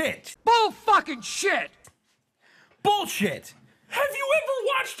 Bullshit! Bull fucking shit! Bullshit! Have you ever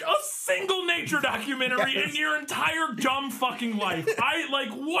watched a single nature documentary in your entire dumb fucking life?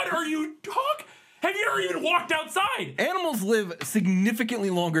 What are you talking? Have you ever even walked outside? Animals live significantly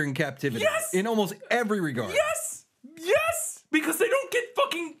longer in captivity. Yes! In almost every regard. Yes! Yes! Because they don't get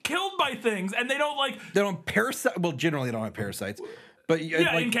fucking killed by things, and they don't like... They don't parasite. Well, generally they don't have parasites. But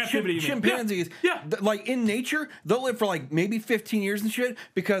yeah, like in captivity, chimpanzees, like in nature, they'll live for like maybe 15 years and shit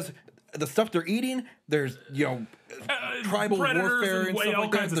because the stuff they're eating, there's, you know, tribal warfare and stuff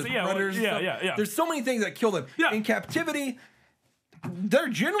like that. There's predators and stuff. There's so many things that kill them. In captivity, they're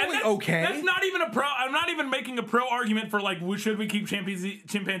generally okay. That's not even a pro. I'm not even making a pro argument for like should we keep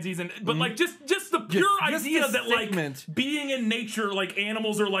chimpanzees and but like just the pure idea that like being in nature, like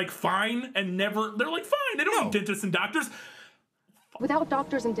animals are like fine and never they're like fine. They don't need dentists and doctors. Without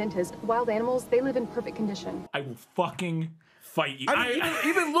doctors and dentists, wild animals, they live in perfect condition. I will fucking fight you. I mean,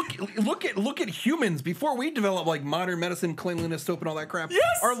 even look at humans before we developed like modern medicine, cleanliness, soap, and all that crap.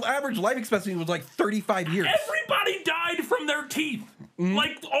 Yes, our average life expectancy was like 35 years. Everybody died from their teeth,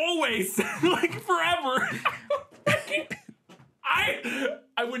 like always, like forever.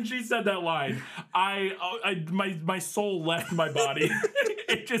 I when she said that line, my soul left my body.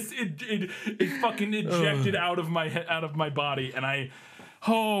 it fucking ejected out of my body, and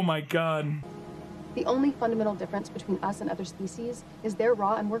oh my god. The only fundamental difference between us and other species is they're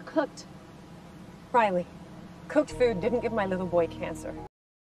raw and we're cooked. Riley, cooked food didn't give my little boy cancer.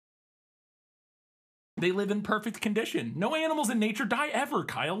 They live in perfect condition. No animals in nature die ever,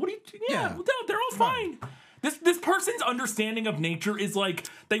 Kyle. What do you? Yeah, they're all fine. This person's understanding of nature is like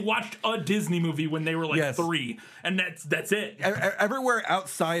they watched a Disney movie when they were like 3, and that's it. Everywhere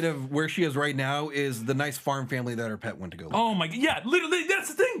outside of where she is right now is the nice farm family that her pet went to go live. Oh my god, yeah, literally, that's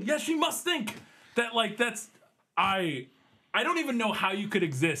the thing. Yeah, she must think that like I don't even know how you could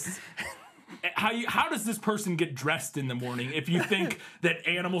exist. How does this person get dressed in the morning if you think that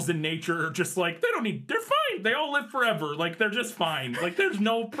animals in nature are just like they're fine, they all live forever, like they're just fine, like there's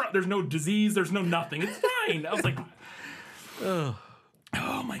no disease, there's no nothing, it's fine. I was like,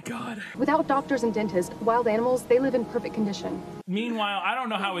 oh my god. Without doctors and dentists, wild animals, they live in perfect condition. Meanwhile, I don't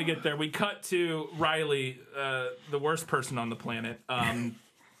know how we get there. We cut to Riley, the worst person on the planet,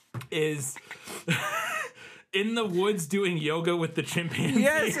 is in the woods doing yoga with the chimpanzee.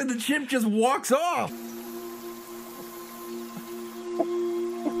 Yes, and the chimp just walks off.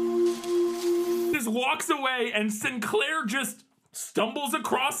 Just walks away, and Sinclair just stumbles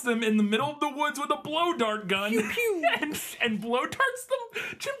across them in the middle of the woods with a blow dart gun. Pew, pew. and blow darts the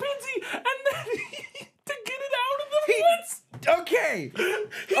chimpanzee, and then to get it out of the woods.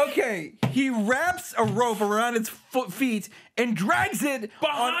 Okay. He wraps a rope around its feet and drags it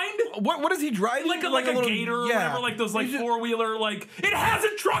behind. What is he driving? Like a little, gator or whatever, like those like four-wheeler, like it has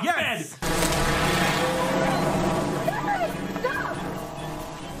a truck bed.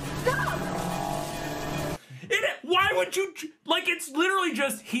 Why would you like? It's literally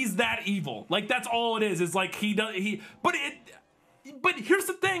just he's that evil. Like that's all it is. Is like But here's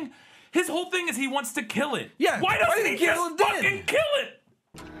the thing. His whole thing is he wants to kill it. Yeah. Why doesn't he just fucking kill it?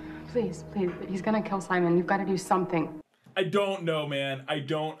 Please, he's gonna kill Simon. You've got to do something. I don't know, man. I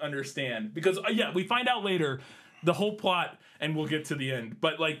don't understand because we find out later the whole plot, and we'll get to the end.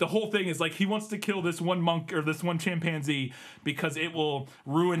 But like the whole thing is like he wants to kill this one monk or this one chimpanzee because it will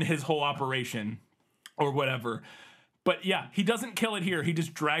ruin his whole operation. Or whatever. But yeah, he doesn't kill it here. He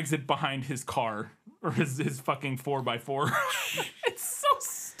just drags it behind his car or his fucking 4x4. It's so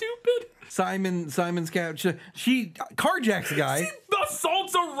stupid. Simon's couch. She carjacks a guy. She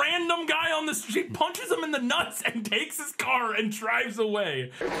assaults a random guy on the street. She punches him in the nuts and takes his car and drives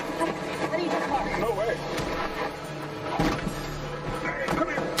away. I need your car. No way. Come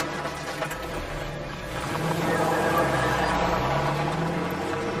here.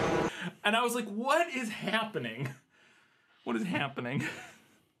 And I was like, what is happening? What is happening?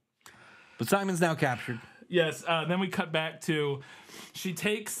 But Simon's now captured. Yes. Then we cut back to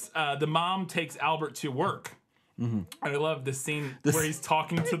the mom takes Albert to work. Mm-hmm. I love the scene where he's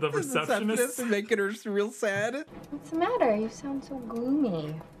talking to the receptionist. And making her real sad. What's the matter? You sound so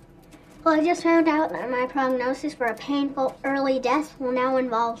gloomy. Well, I just found out that my prognosis for a painful early death will now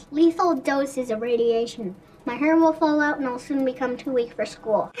involve lethal doses of radiation. My hair will fall out and I'll soon become too weak for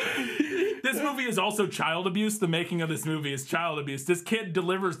school. This movie is also child abuse. The making of this movie is child abuse. This kid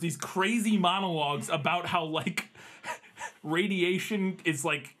delivers these crazy monologues about how, like, radiation is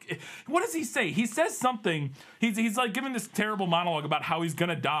like... What does he say? He says something. He's like giving this terrible monologue about how he's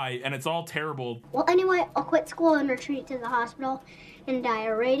gonna die, and it's all terrible. Well, anyway, I'll quit school and retreat to the hospital and die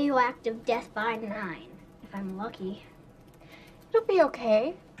a radioactive death by 9. If I'm lucky. It'll be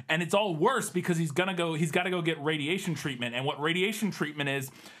okay. and it's all worse because he's got to go get radiation treatment. And what radiation treatment is,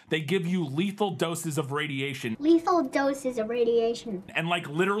 they give you lethal doses of radiation. Lethal doses of radiation. And like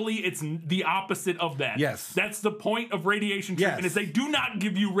literally it's the opposite of that. Yes. That's the point of radiation treatment, is they do not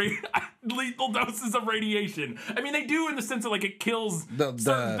give you lethal doses of radiation. I mean, they do in the sense that like it kills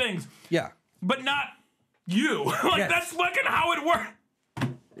certain things. Yeah. But not you. Like that's fucking how it works.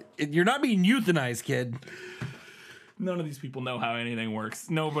 You're not being euthanized, kid. None of these people know how anything works.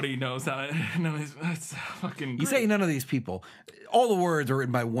 Nobody knows how. None of these. It's fucking. You say none of these people. All the words are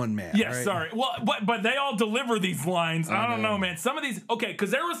written by one man. Yes, right? sorry. Well, but they all deliver these lines. I don't know, man. Some of these. Okay, because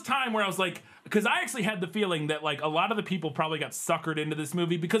there was time where I was like, because I actually had the feeling that like a lot of the people probably got suckered into this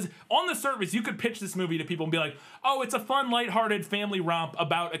movie because on the surface you could pitch this movie to people and be like, oh, it's a fun, lighthearted family romp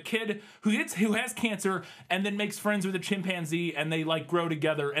about a kid who has cancer and then makes friends with a chimpanzee and they like grow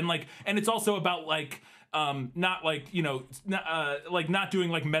together and it's also about like. Not like, you know, not doing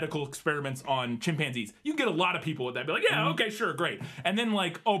like medical experiments on chimpanzees. You can get a lot of people with that. Be like, yeah, okay, sure, great. And then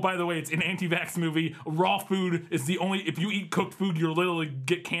like, oh, by the way, it's an anti-vax movie. Raw food is the only, if you eat cooked food, you'll literally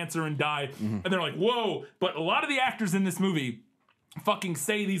get cancer and die. And they're like, whoa. But a lot of the actors in this movie fucking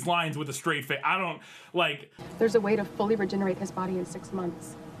say these lines with a straight face. I don't like. There's a way to fully regenerate his body in 6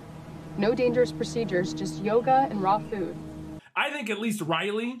 months. No dangerous procedures, just yoga and raw food. I think at least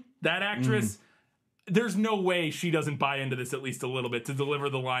Riley, that actress, there's no way she doesn't buy into this at least a little bit to deliver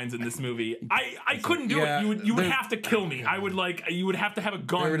the lines in this movie. I couldn't do it. You would have to kill me. I would you would have to have a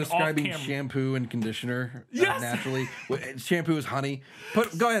gun. They were describing off camera. Shampoo and conditioner naturally. Yes. Shampoo is honey.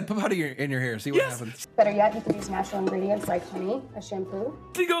 Go ahead, put honey in your hair. See what happens. Better yet, you can use natural ingredients like honey, a shampoo.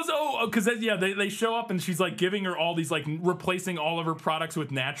 She goes, because they show up and she's like giving her all these like replacing all of her products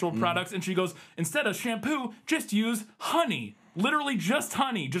with natural products, and she goes, instead of shampoo, just use honey. Literally just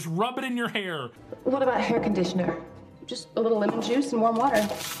honey. Just rub it in your hair. What about hair conditioner? Just a little lemon juice and warm water.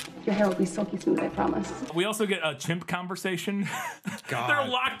 Your hair will be silky smooth, I promise. We also get a chimp conversation. They're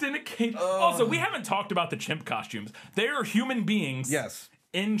locked in a cage. Also, we haven't talked about the chimp costumes. They are human beings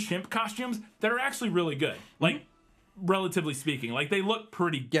in chimp costumes that are actually really good. Like, relatively speaking. Like, they look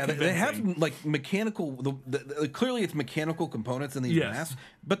pretty convincing. They have, like, mechanical... clearly, it's mechanical components in these masks,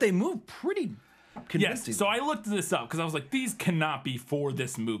 but they move pretty... Yes, so I looked this up because I was like, these cannot be for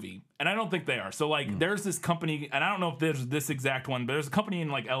this movie. And I don't think they are. So, like, there's this company, and I don't know if there's this exact one, but there's a company in,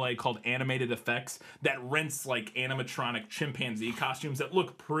 like, LA called Animated Effects that rents, like, animatronic chimpanzee costumes that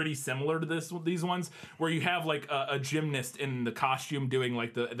look pretty similar to these ones, where you have, like, a gymnast in the costume doing,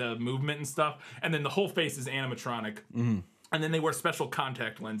 like, the movement and stuff, and then the whole face is animatronic. And then they wear special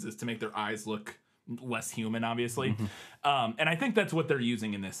contact lenses to make their eyes look less human, obviously. And I think that's what they're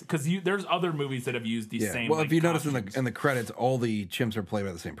using in this, because there's other movies that have used these same. Well, if you notice in the credits, all the chimps are played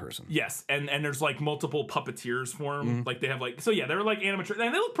by the same person. Yes, and there's like multiple puppeteers for them. Like they have like, so yeah, they're like animatronic,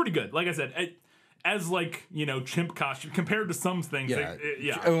 and they look pretty good. Like I said, as like, you know, chimp costume compared to some things.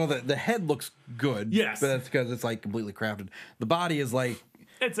 Well, the head looks good. Yes, but that's because it's like completely crafted. The body is like.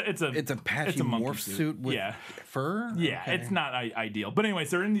 It's a patchy morph suit with fur. Yeah, it's not ideal. But anyways,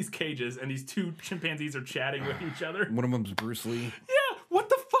 they're in these cages, and these two chimpanzees are chatting with each other. One of them's Bruce Lee. Yeah, what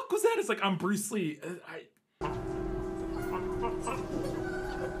the fuck was that? It's like, I'm Bruce Lee.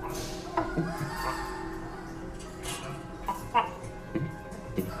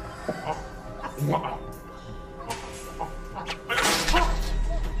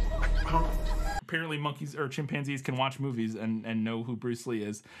 Apparently monkeys or chimpanzees can watch movies and know who Bruce Lee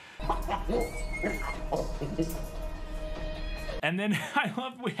is. And then I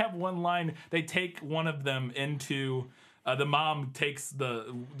love we have one line. They take one of them into the mom takes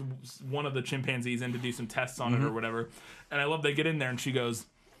one of the chimpanzees in to do some tests on it or whatever. And I love they get in there and she goes,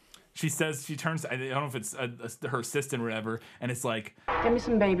 she says, she turns, I don't know if it's her assistant or whatever, and it's like, get me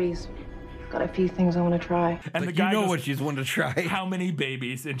some babies. Got a few things I want to try. And like, the guy you know goes, what she's wanting to try. How many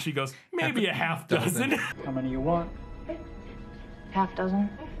babies? And she goes, maybe a half dozen. How many you want? Half dozen.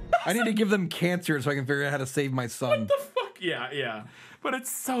 I need to give them cancer so I can figure out how to save my son. What the fuck? Yeah. But it's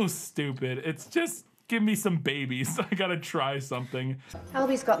so stupid. It's just, give me some babies. I gotta try something.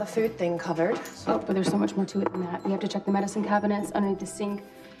 Albie's got the food thing covered. Oh, but there's so much more to it than that. We have to check the medicine cabinets underneath the sink.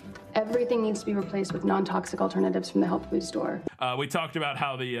 Everything needs to be replaced with non-toxic alternatives from the health food store. We talked about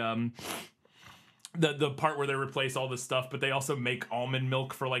how the part where they replace all this stuff, but they also make almond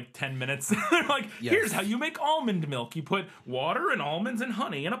milk for like 10 minutes. They're like, here's how you make almond milk. You put water and almonds and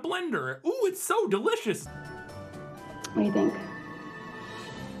honey in a blender. Ooh, it's so delicious. What do you think?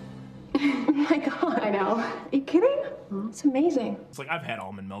 Oh my God. I know. Are you kidding? It's amazing. It's like, I've had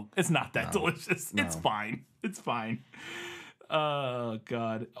almond milk. It's not that delicious. No. It's fine. It's fine. Oh,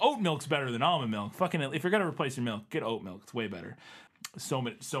 God. Oat milk's better than almond milk. Fucking, if you're going to replace your milk, get oat milk. It's way better. So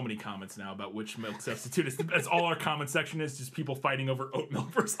many comments now about which milk substitute is the best. All our comment section is just people fighting over oat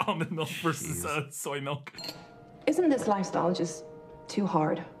milk versus almond milk versus soy milk. Isn't this lifestyle just too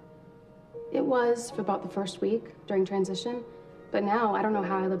hard? It was for about the first week during transition, but now I don't know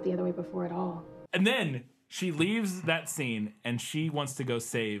how I lived the other way before at all. And then she leaves that scene and she wants to go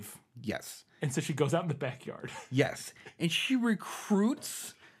save. Yes. And so she goes out in the backyard. Yes. And she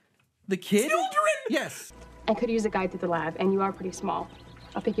recruits the kid. Children! Yes. I could use a guide to the lab, and you are pretty small.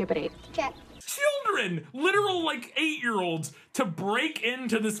 I'll pick you up at 8. Check. Children! Literal, like, 8-year-olds to break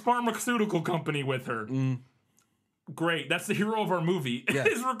into this pharmaceutical company with her. Great. That's the hero of our movie. Yes.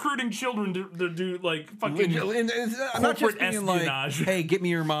 Is recruiting children to do, like, fucking not just being espionage. like, hey, get me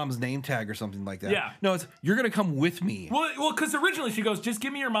your mom's name tag or something like that. Yeah. No, it's, you're going to come with me. Well, because originally she goes, just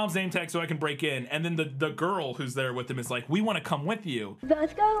give me your mom's name tag so I can break in. And then the girl who's there with him is like, we want to come with you.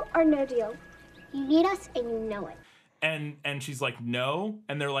 Both go or no deal. You need us and you know it. And she's like, no.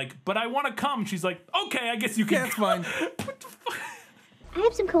 And they're like, but I want to come. She's like, okay, I guess you can. Yeah, it's fine. I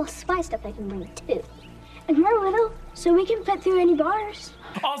have some cool spy stuff I can bring too. And we're little, so we can fit through any bars.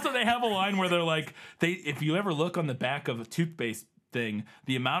 Also, they have a line where they're like, if you ever look on the back of a toothpaste thing,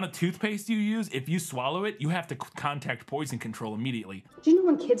 the amount of toothpaste you use, if you swallow it, you have to contact poison control immediately. Do you know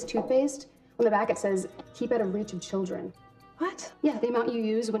on kids' toothpaste, on the back it says, keep out of reach of children? What? Yeah, the amount you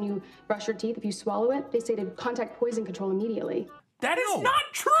use when you brush your teeth, if you swallow it, they say to contact poison control immediately. That is not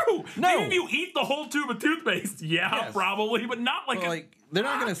true. No. Maybe if you eat the whole tube of toothpaste, yes, probably, but not like they're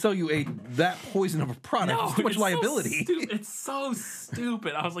not going to sell you that poison of a product. No, it's too much liability. It's so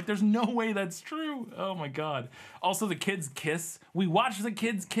stupid. I was like, there's no way that's true. Oh my god. Also, the kids kiss. We watched the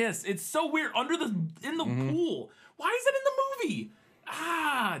kids kiss. It's so weird in the pool. Why is it in the movie?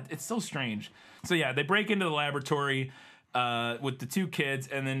 It's so strange. So yeah, they break into the laboratory with the two kids,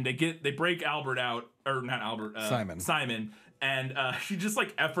 and then they break Albert out, or not Albert, Simon. And she just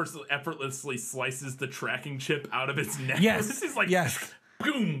like effortlessly slices the tracking chip out of its neck. Yes. He's like, yes.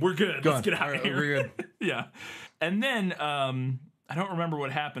 Boom, we're good. Let's get out of here. We're good. Yeah. And then I don't remember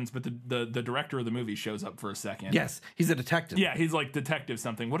what happens, but the director of the movie shows up for a second. Yes, he's a detective. Yeah, he's like detective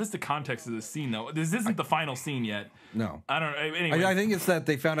something. What is the context of this scene though? This isn't the final scene yet. No. I don't know. Anyway. I think it's that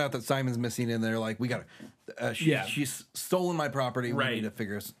they found out that Simon's missing and they're like, we got to, she's stolen my property. We need to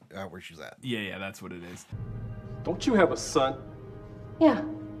figure out where she's at. Yeah, that's what it is. Don't you have a son? Yeah.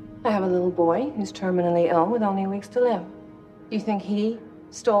 I have a little boy who's terminally ill with only weeks to live. You think he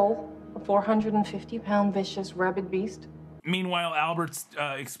stole a 450-pound vicious rabid beast? Meanwhile, Albert's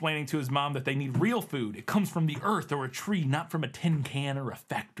explaining to his mom that they need real food. It comes from the earth or a tree, not from a tin can or a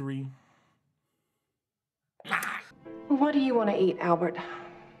factory. What do you want to eat, Albert?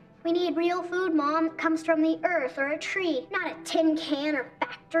 We need real food, Mom. It comes from the earth or a tree, not a tin can or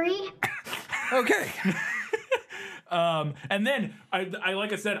factory. Okay. And then,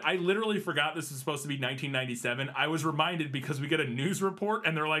 like I said, I literally forgot this was supposed to be 1997. I was reminded because we get a news report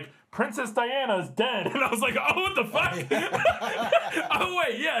and they're like, Princess Diana's dead. And I was like, oh, what the fuck? Oh,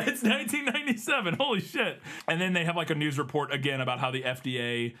 wait, yeah, it's 1997. Holy shit. And then they have like a news report again about how the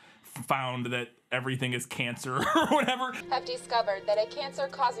FDA found that everything is cancer or whatever. Have discovered that a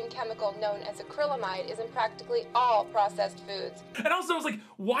cancer-causing chemical known as acrylamide is in practically all processed foods. And also, I was like,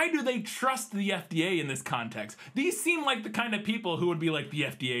 why do they trust the FDA in this context? These seem like the kind of people who would be like, the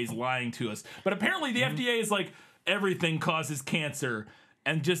FDA is lying to us. But apparently the FDA is like, everything causes cancer,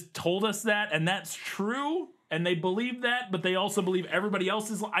 and just told us that, and that's true. And they believe that, but they also believe everybody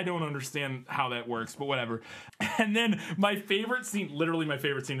else is. I don't understand how that works, but whatever. And then my favorite scene, literally my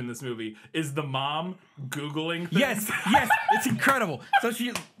favorite scene in this movie, is the mom Googling things. Yes, it's incredible. So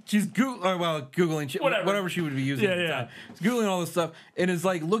she's Googling whatever she would be using at the time. She's Googling all this stuff and is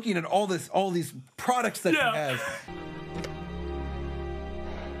like looking at all these products that she has.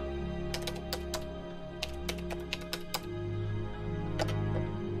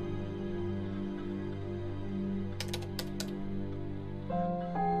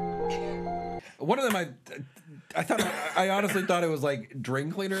 One of them, I honestly thought it was like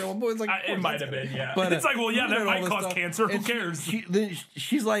drain cleaner. At one point, it's like it might have been, yeah. But it's like, well, yeah, that might cause cancer. Who cares?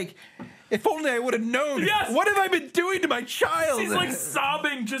 She's like, if only I would have known. Yes. What have I been doing to my child? She's like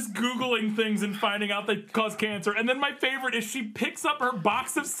sobbing, just Googling things and finding out they cause cancer. And then my favorite is she picks up her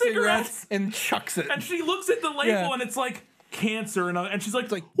box of cigarettes and chucks it. And she looks at the label and it's like, cancer, and she's like,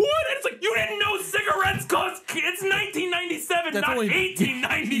 what? And it's like, you didn't know cigarettes cause it's 1997, not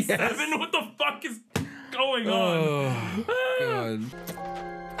 1897. Yes. What the fuck is going on? God.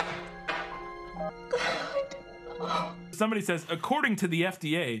 Somebody says, according to the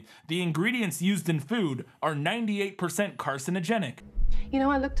FDA, the ingredients used in food are 98% carcinogenic. You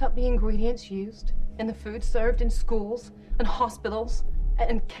know, I looked up the ingredients used in the food served in schools, and hospitals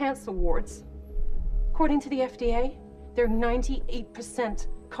and cancer wards. According to the FDA, they're 98%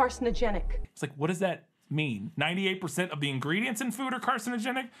 carcinogenic. It's like, what does that mean? 98% of the ingredients in food are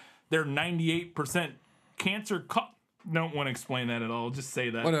carcinogenic? They're 98% cancer. Don't want to explain that at all. Just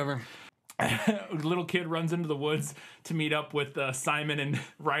say that. Whatever. A little kid runs into the woods to meet up with Simon and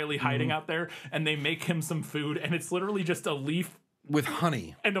Riley hiding out there, and they make him some food, and it's literally just a leaf with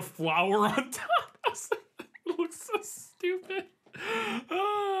honey and a flower on top. It looks so stupid.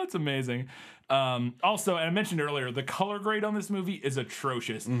 Oh, it's amazing. Also, and I mentioned earlier, the color grade on this movie is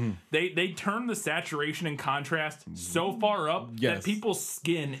atrocious. They turn the saturation and contrast so far up that people's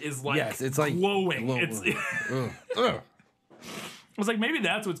skin is like it's like glowing. It's I was like, maybe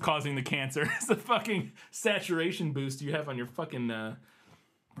that's what's causing the cancer. It's the fucking saturation boost you have on your fucking. I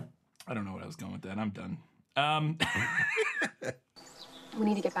don't know what I was going with that. I'm done. We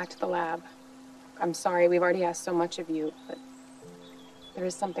need to get back to the lab. I'm sorry, we've already asked so much of you, but there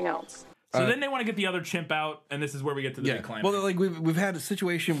is something else. So then they want to get the other chimp out, and this is where we get to the big climax. Well, like we've had a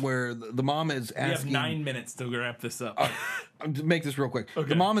situation where the mom is asking. We have 9 minutes to wrap this up. To make this real quick. Okay.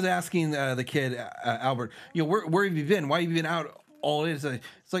 The mom is asking the kid Albert, where have you been? Why have you been out all day? It's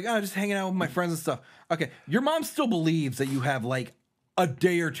like, oh, just hanging out with my friends and stuff. Okay, your mom still believes that you have like a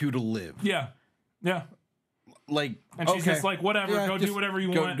day or two to live. Yeah. Like, and she's just like, whatever, go do whatever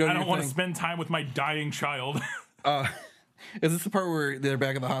you want. I don't want to spend time with my dying child. Is this the part where they're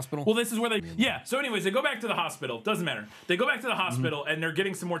back at the hospital? Well, this is where they... Yeah, so anyways, they go back to the hospital. Doesn't matter. They go back to the hospital, and they're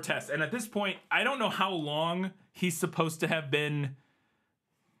getting some more tests. And at this point, I don't know how long he's supposed to have been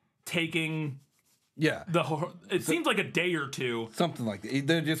taking... Yeah. It seems like a day or two. Something like that.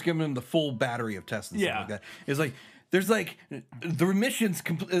 They're just giving him the full battery of tests and stuff like that. It's like, there's like, the remission's...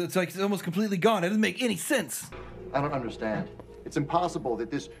 It's like it's almost completely gone. It doesn't make any sense. I don't understand. It's impossible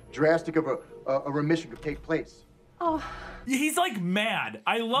that this drastic of a remission could take place. Oh. He's like mad.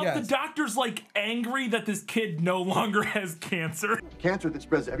 I love the doctor's like angry that this kid no longer has cancer. Cancer that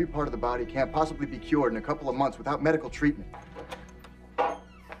spreads to every part of the body can't possibly be cured in a couple of months without medical treatment.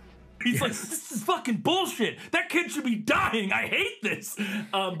 He's like, this is fucking bullshit. That kid should be dying. I hate this.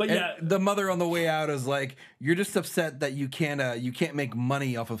 But yeah, the mother on the way out is like, you're just upset that you can't make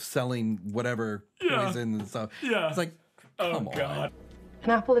money off of selling whatever poison and stuff. Yeah. It's like, come on. An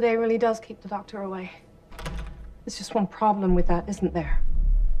apple a day really does keep the doctor away. There's just one problem with that, isn't there?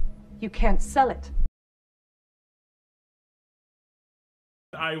 You can't sell it.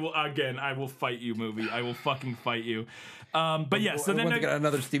 I will fight you, movie. I will fucking fight you. But yeah, so then they got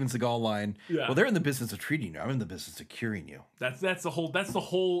another Steven Seagal line. Yeah. Well, they're in the business of treating you. I'm in the business of curing you. That's the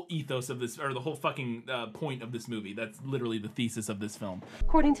whole ethos of this, or the whole fucking point of this movie. That's literally the thesis of this film.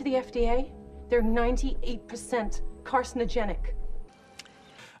 According to the FDA, they're 98% carcinogenic.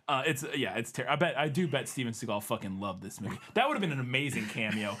 It's terrible. I do bet Steven Seagal fucking loved this movie. That would have been an amazing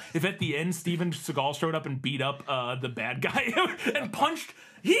cameo if at the end Steven Seagal showed up and beat up the bad guy and punched.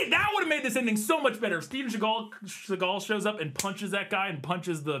 That would have made this ending so much better. If Steven Seagal shows up and punches that guy and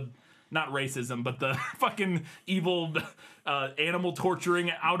punches the, not racism, but the fucking evil animal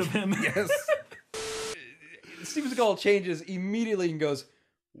torturing out of him. Yes. Steven Seagal changes immediately and goes,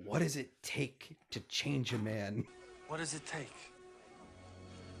 "What does it take to change a man?" What does it take?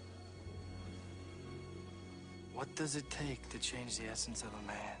 What does it take to change the essence of a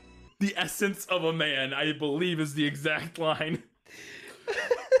man? The essence of a man, I believe, is the exact line.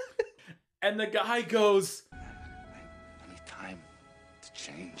 And the guy goes, I need time to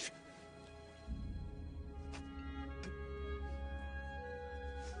change.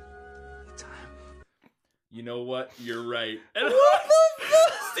 You know what? You're right. And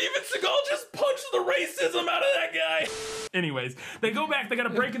Steven Seagal just punched the racism out of that guy. Anyways, they go back. They got to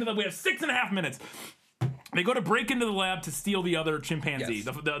break into we have 6.5 minutes. They go to break into the lab to steal the other chimpanzee,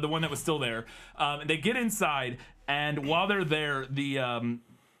 the one that was still there. They get inside, and while they're there, they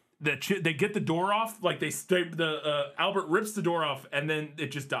get the door off. Like Albert rips the door off, and then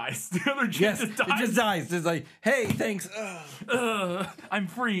it just dies. The other chimp just dies. It just dies. It's like, hey, thanks. I'm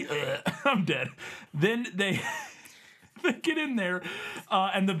free. I'm dead. Then they get in there,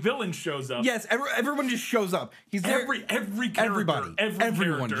 and the villain shows up. Yes, everyone just shows up. He's there. Everyone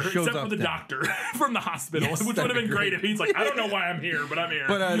shows except up for the doctor from the hospital, which would have been great if he's like, I don't know why I'm here, but I'm here.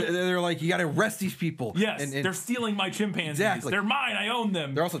 But they're like, you got to arrest these people. Yes, and they're stealing my chimpanzees. Exactly. They're mine. I own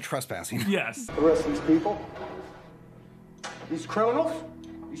them. They're also trespassing. Yes. Arrest these people. These criminals.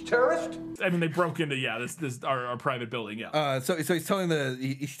 These terrorists. I mean, they broke into our private building. Yeah. So he's telling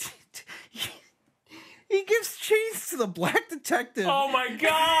He gives chains to the black detective. Oh my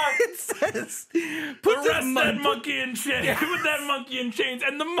god! It says, arrest that monkey in chains. Yes. Put that monkey in chains,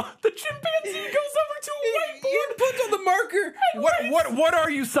 and the chimpanzee goes over to a whiteboard. He puts on the marker. What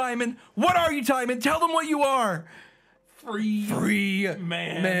are you, Simon? What are you, Simon? Tell them what you are. Free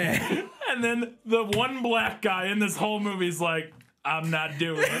man. And then the one black guy in this whole movie is like, I'm not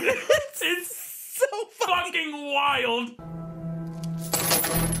doing it. It's so fucking wild.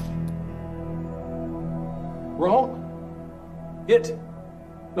 Wrong.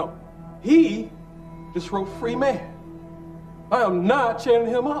 He just wrote free man. I am not chaining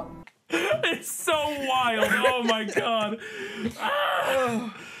him up. It's so wild. Oh my god.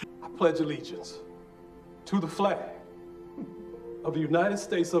 I pledge allegiance to the flag of the United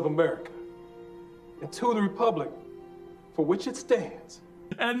States of America and to the republic for which it stands.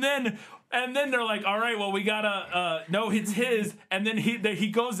 And then they're like, all right, well, we gotta, no, it's his. And then he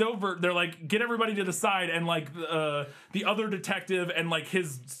goes over, they're like, get everybody to the side. And like the other detective and like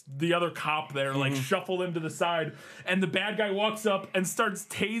the other cop there, like shuffle them to the side. And the bad guy walks up and starts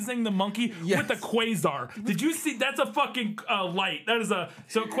tasing the monkey with a quasar. Did you see? That's a fucking light. That is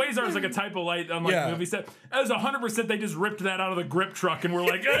so quasar is like a type of light on like movie set. That is 100% they just ripped that out of the grip truck and we're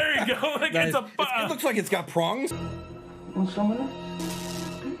like, there you go. Like nice. It looks like it's got prongs. Want some of this?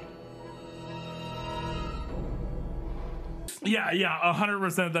 Yeah,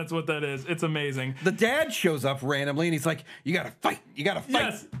 100% that's what that is. It's amazing. The dad shows up randomly and he's like, you gotta fight.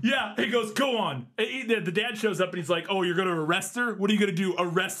 Yes, yeah. He goes, go on. The dad shows up and he's like, oh, you're gonna arrest her? What are you gonna do?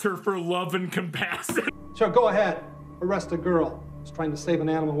 Arrest her for love and compassion? Sure, go ahead. Arrest a girl who's trying to save an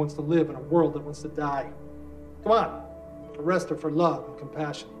animal who wants to live in a world that wants to die. Come on. Arrest her for love and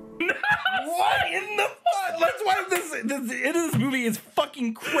compassion. What in the fuck? That's why the end of this movie is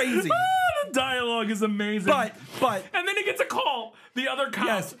fucking crazy. The dialogue is amazing. But and then he gets a call. The other cop.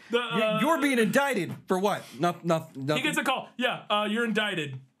 Yes, you're being indicted for what? Nothing. He gets a call. Yeah, you're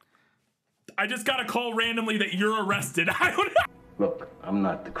indicted. I just got a call randomly that you're arrested. I don't know. Look, I'm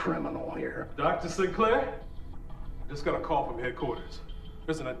not the criminal here. Dr. Sinclair, just got a call from headquarters.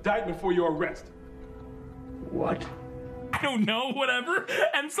 There's an indictment for your arrest. What? I don't know, whatever.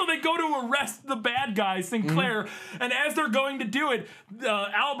 And so they go to arrest the bad guy, Sinclair. And as they're going to do it,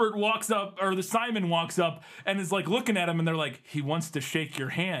 Albert walks up, or the Simon walks up and is like looking at him and they're like, he wants to shake your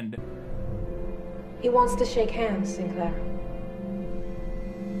hand. He wants to shake hands, Sinclair.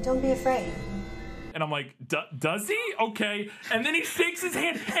 Don't be afraid. And I'm like, does he? Okay. And then he shakes his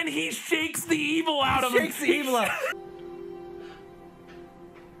hand and he shakes the evil out of him. Shakes the evil out.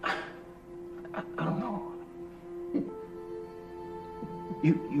 I don't know.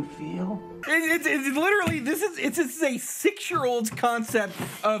 You feel? It's literally this is a 6-year-old's concept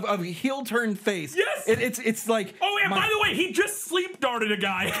of heel turn face. Yes. It's like. Oh, and by the way, he just sleep darted a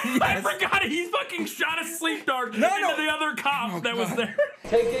guy. Yes. I forgot he fucking shot a sleep dart into the other cop that was there.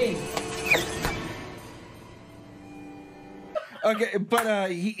 Take it easy. Okay,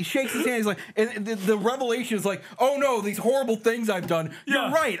 but he shakes his hand. He's like, and the revelation is like, oh no, these horrible things I've done.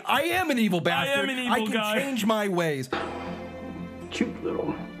 You're right. I am an evil bastard. I am an evil guy. I can change my ways. Cute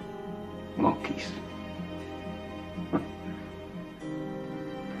little monkeys.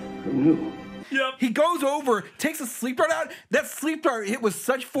 Who knew? Yep. He goes over, takes a sleep dart out. That sleep dart hit with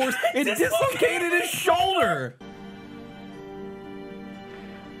such force, it dislocated his shoulder.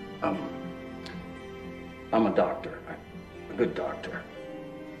 I'm a doctor, a good doctor.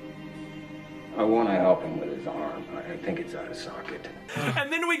 I want to help him with his arm. I think it's out of socket.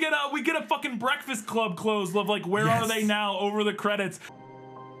 And then we get a fucking Breakfast Club close of like, where are they now over the credits?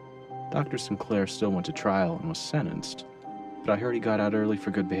 Dr. Sinclair still went to trial and was sentenced, but I heard he got out early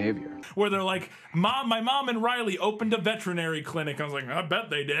for good behavior. Where they're like, my mom and Riley opened a veterinary clinic. I was like, I bet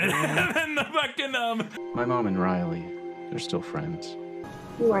they did. And then the fucking My mom and Riley, they're still friends.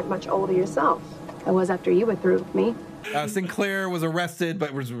 You weren't much older yourself. I was after you were through with me. Sinclair was arrested,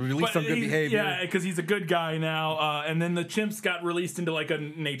 but was released on good behavior. Yeah, because he's a good guy now. And then the chimps got released into like a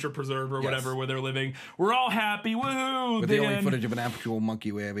nature preserve or whatever where they're living. We're all happy. Woohoo! With the only footage of an actual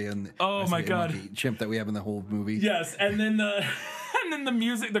monkey we have in. Oh my god! Chimp that we have in the whole movie. Yes, and then the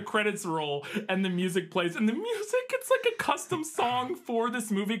music, the credits roll, and the music plays, and the music, it's like a custom song for this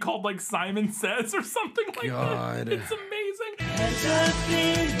movie called like Simon Says or something like that. It's amazing. Hands up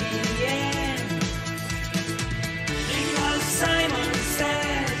in the air. Simon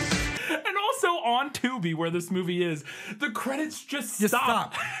Says. And also on Tubi, where this movie is, the credits just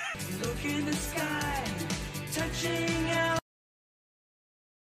stop. Look in the sky, touching out.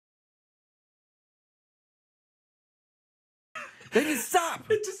 They just stop.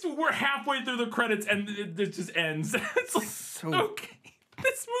 We're halfway through the credits and it just ends. It's like, okay,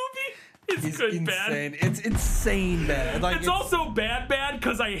 this movie It's good insane. bad. It's insane bad. Like, it's also bad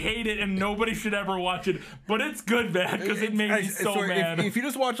because I hate it and nobody should ever watch it. But it's good bad because it made me so mad. If you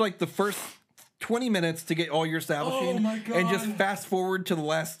just watch like the first 20 minutes to get all your establishing and just fast forward to the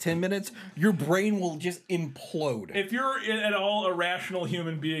last 10 minutes, your brain will just implode. If you're at all a rational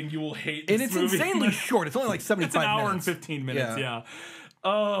human being, you will hate this movie. And movie. it's insanely short. It's only like 75 minutes. It's an hour and 15 minutes, yeah.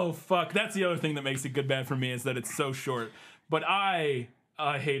 Oh, fuck. That's the other thing that makes it good bad for me is that it's so short. But I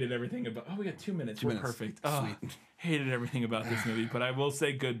hated everything about... Oh, we got 2 minutes. We're perfect. Oh, hated everything about this movie. But I will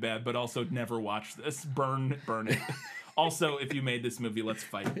say good bad, but also never watch this. Burn it. Also, if you made this movie, let's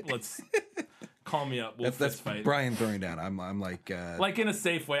fight. Let's... Call me up. We'll fist fight. Bryan throwing down. I'm like in a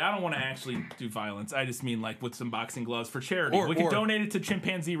safe way. I don't want to actually do violence. I just mean like with some boxing gloves for charity. We can donate it to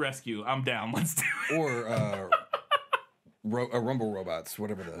Chimpanzee Rescue. I'm down. Let's do it. Or Rumble Robots,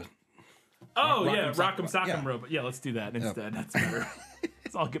 whatever the. Oh yeah, Rock'em Sock'em Robot. Yeah, let's do that instead. That's better.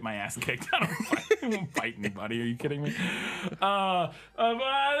 So I'll get my ass kicked. I won't fight anybody. Are you kidding me? As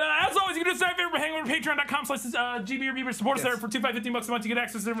always, you can do us a favor by hanging over patreon.com/GBorBB. Support us there for $2, $5, $15 a month. You get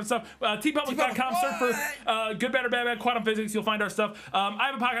access to different stuff. tpublic.com. Search for Good, Bad, or Bad, Quantum Physics. You'll find our stuff.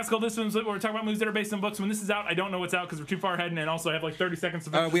 I have a podcast called This One's where we talk about movies that are based on books. When this is out, I don't know what's out because we're too far ahead, and also I have like 30 seconds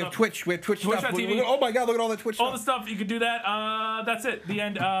of we have Twitch. We have Twitch stuff. TV. Oh my god, look at all that Twitch stuff. All the stuff. You can do that. That's it. The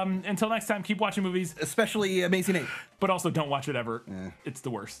end. Until next time, keep watching movies. Especially Amazing Ape. But also don't watch it ever. It's the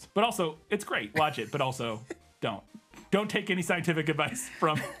worst. But also, it's great. Watch it. But also, don't. Don't take any scientific advice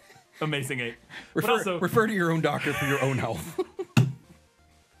from Amazing Ape. Refer to your own doctor for your own health.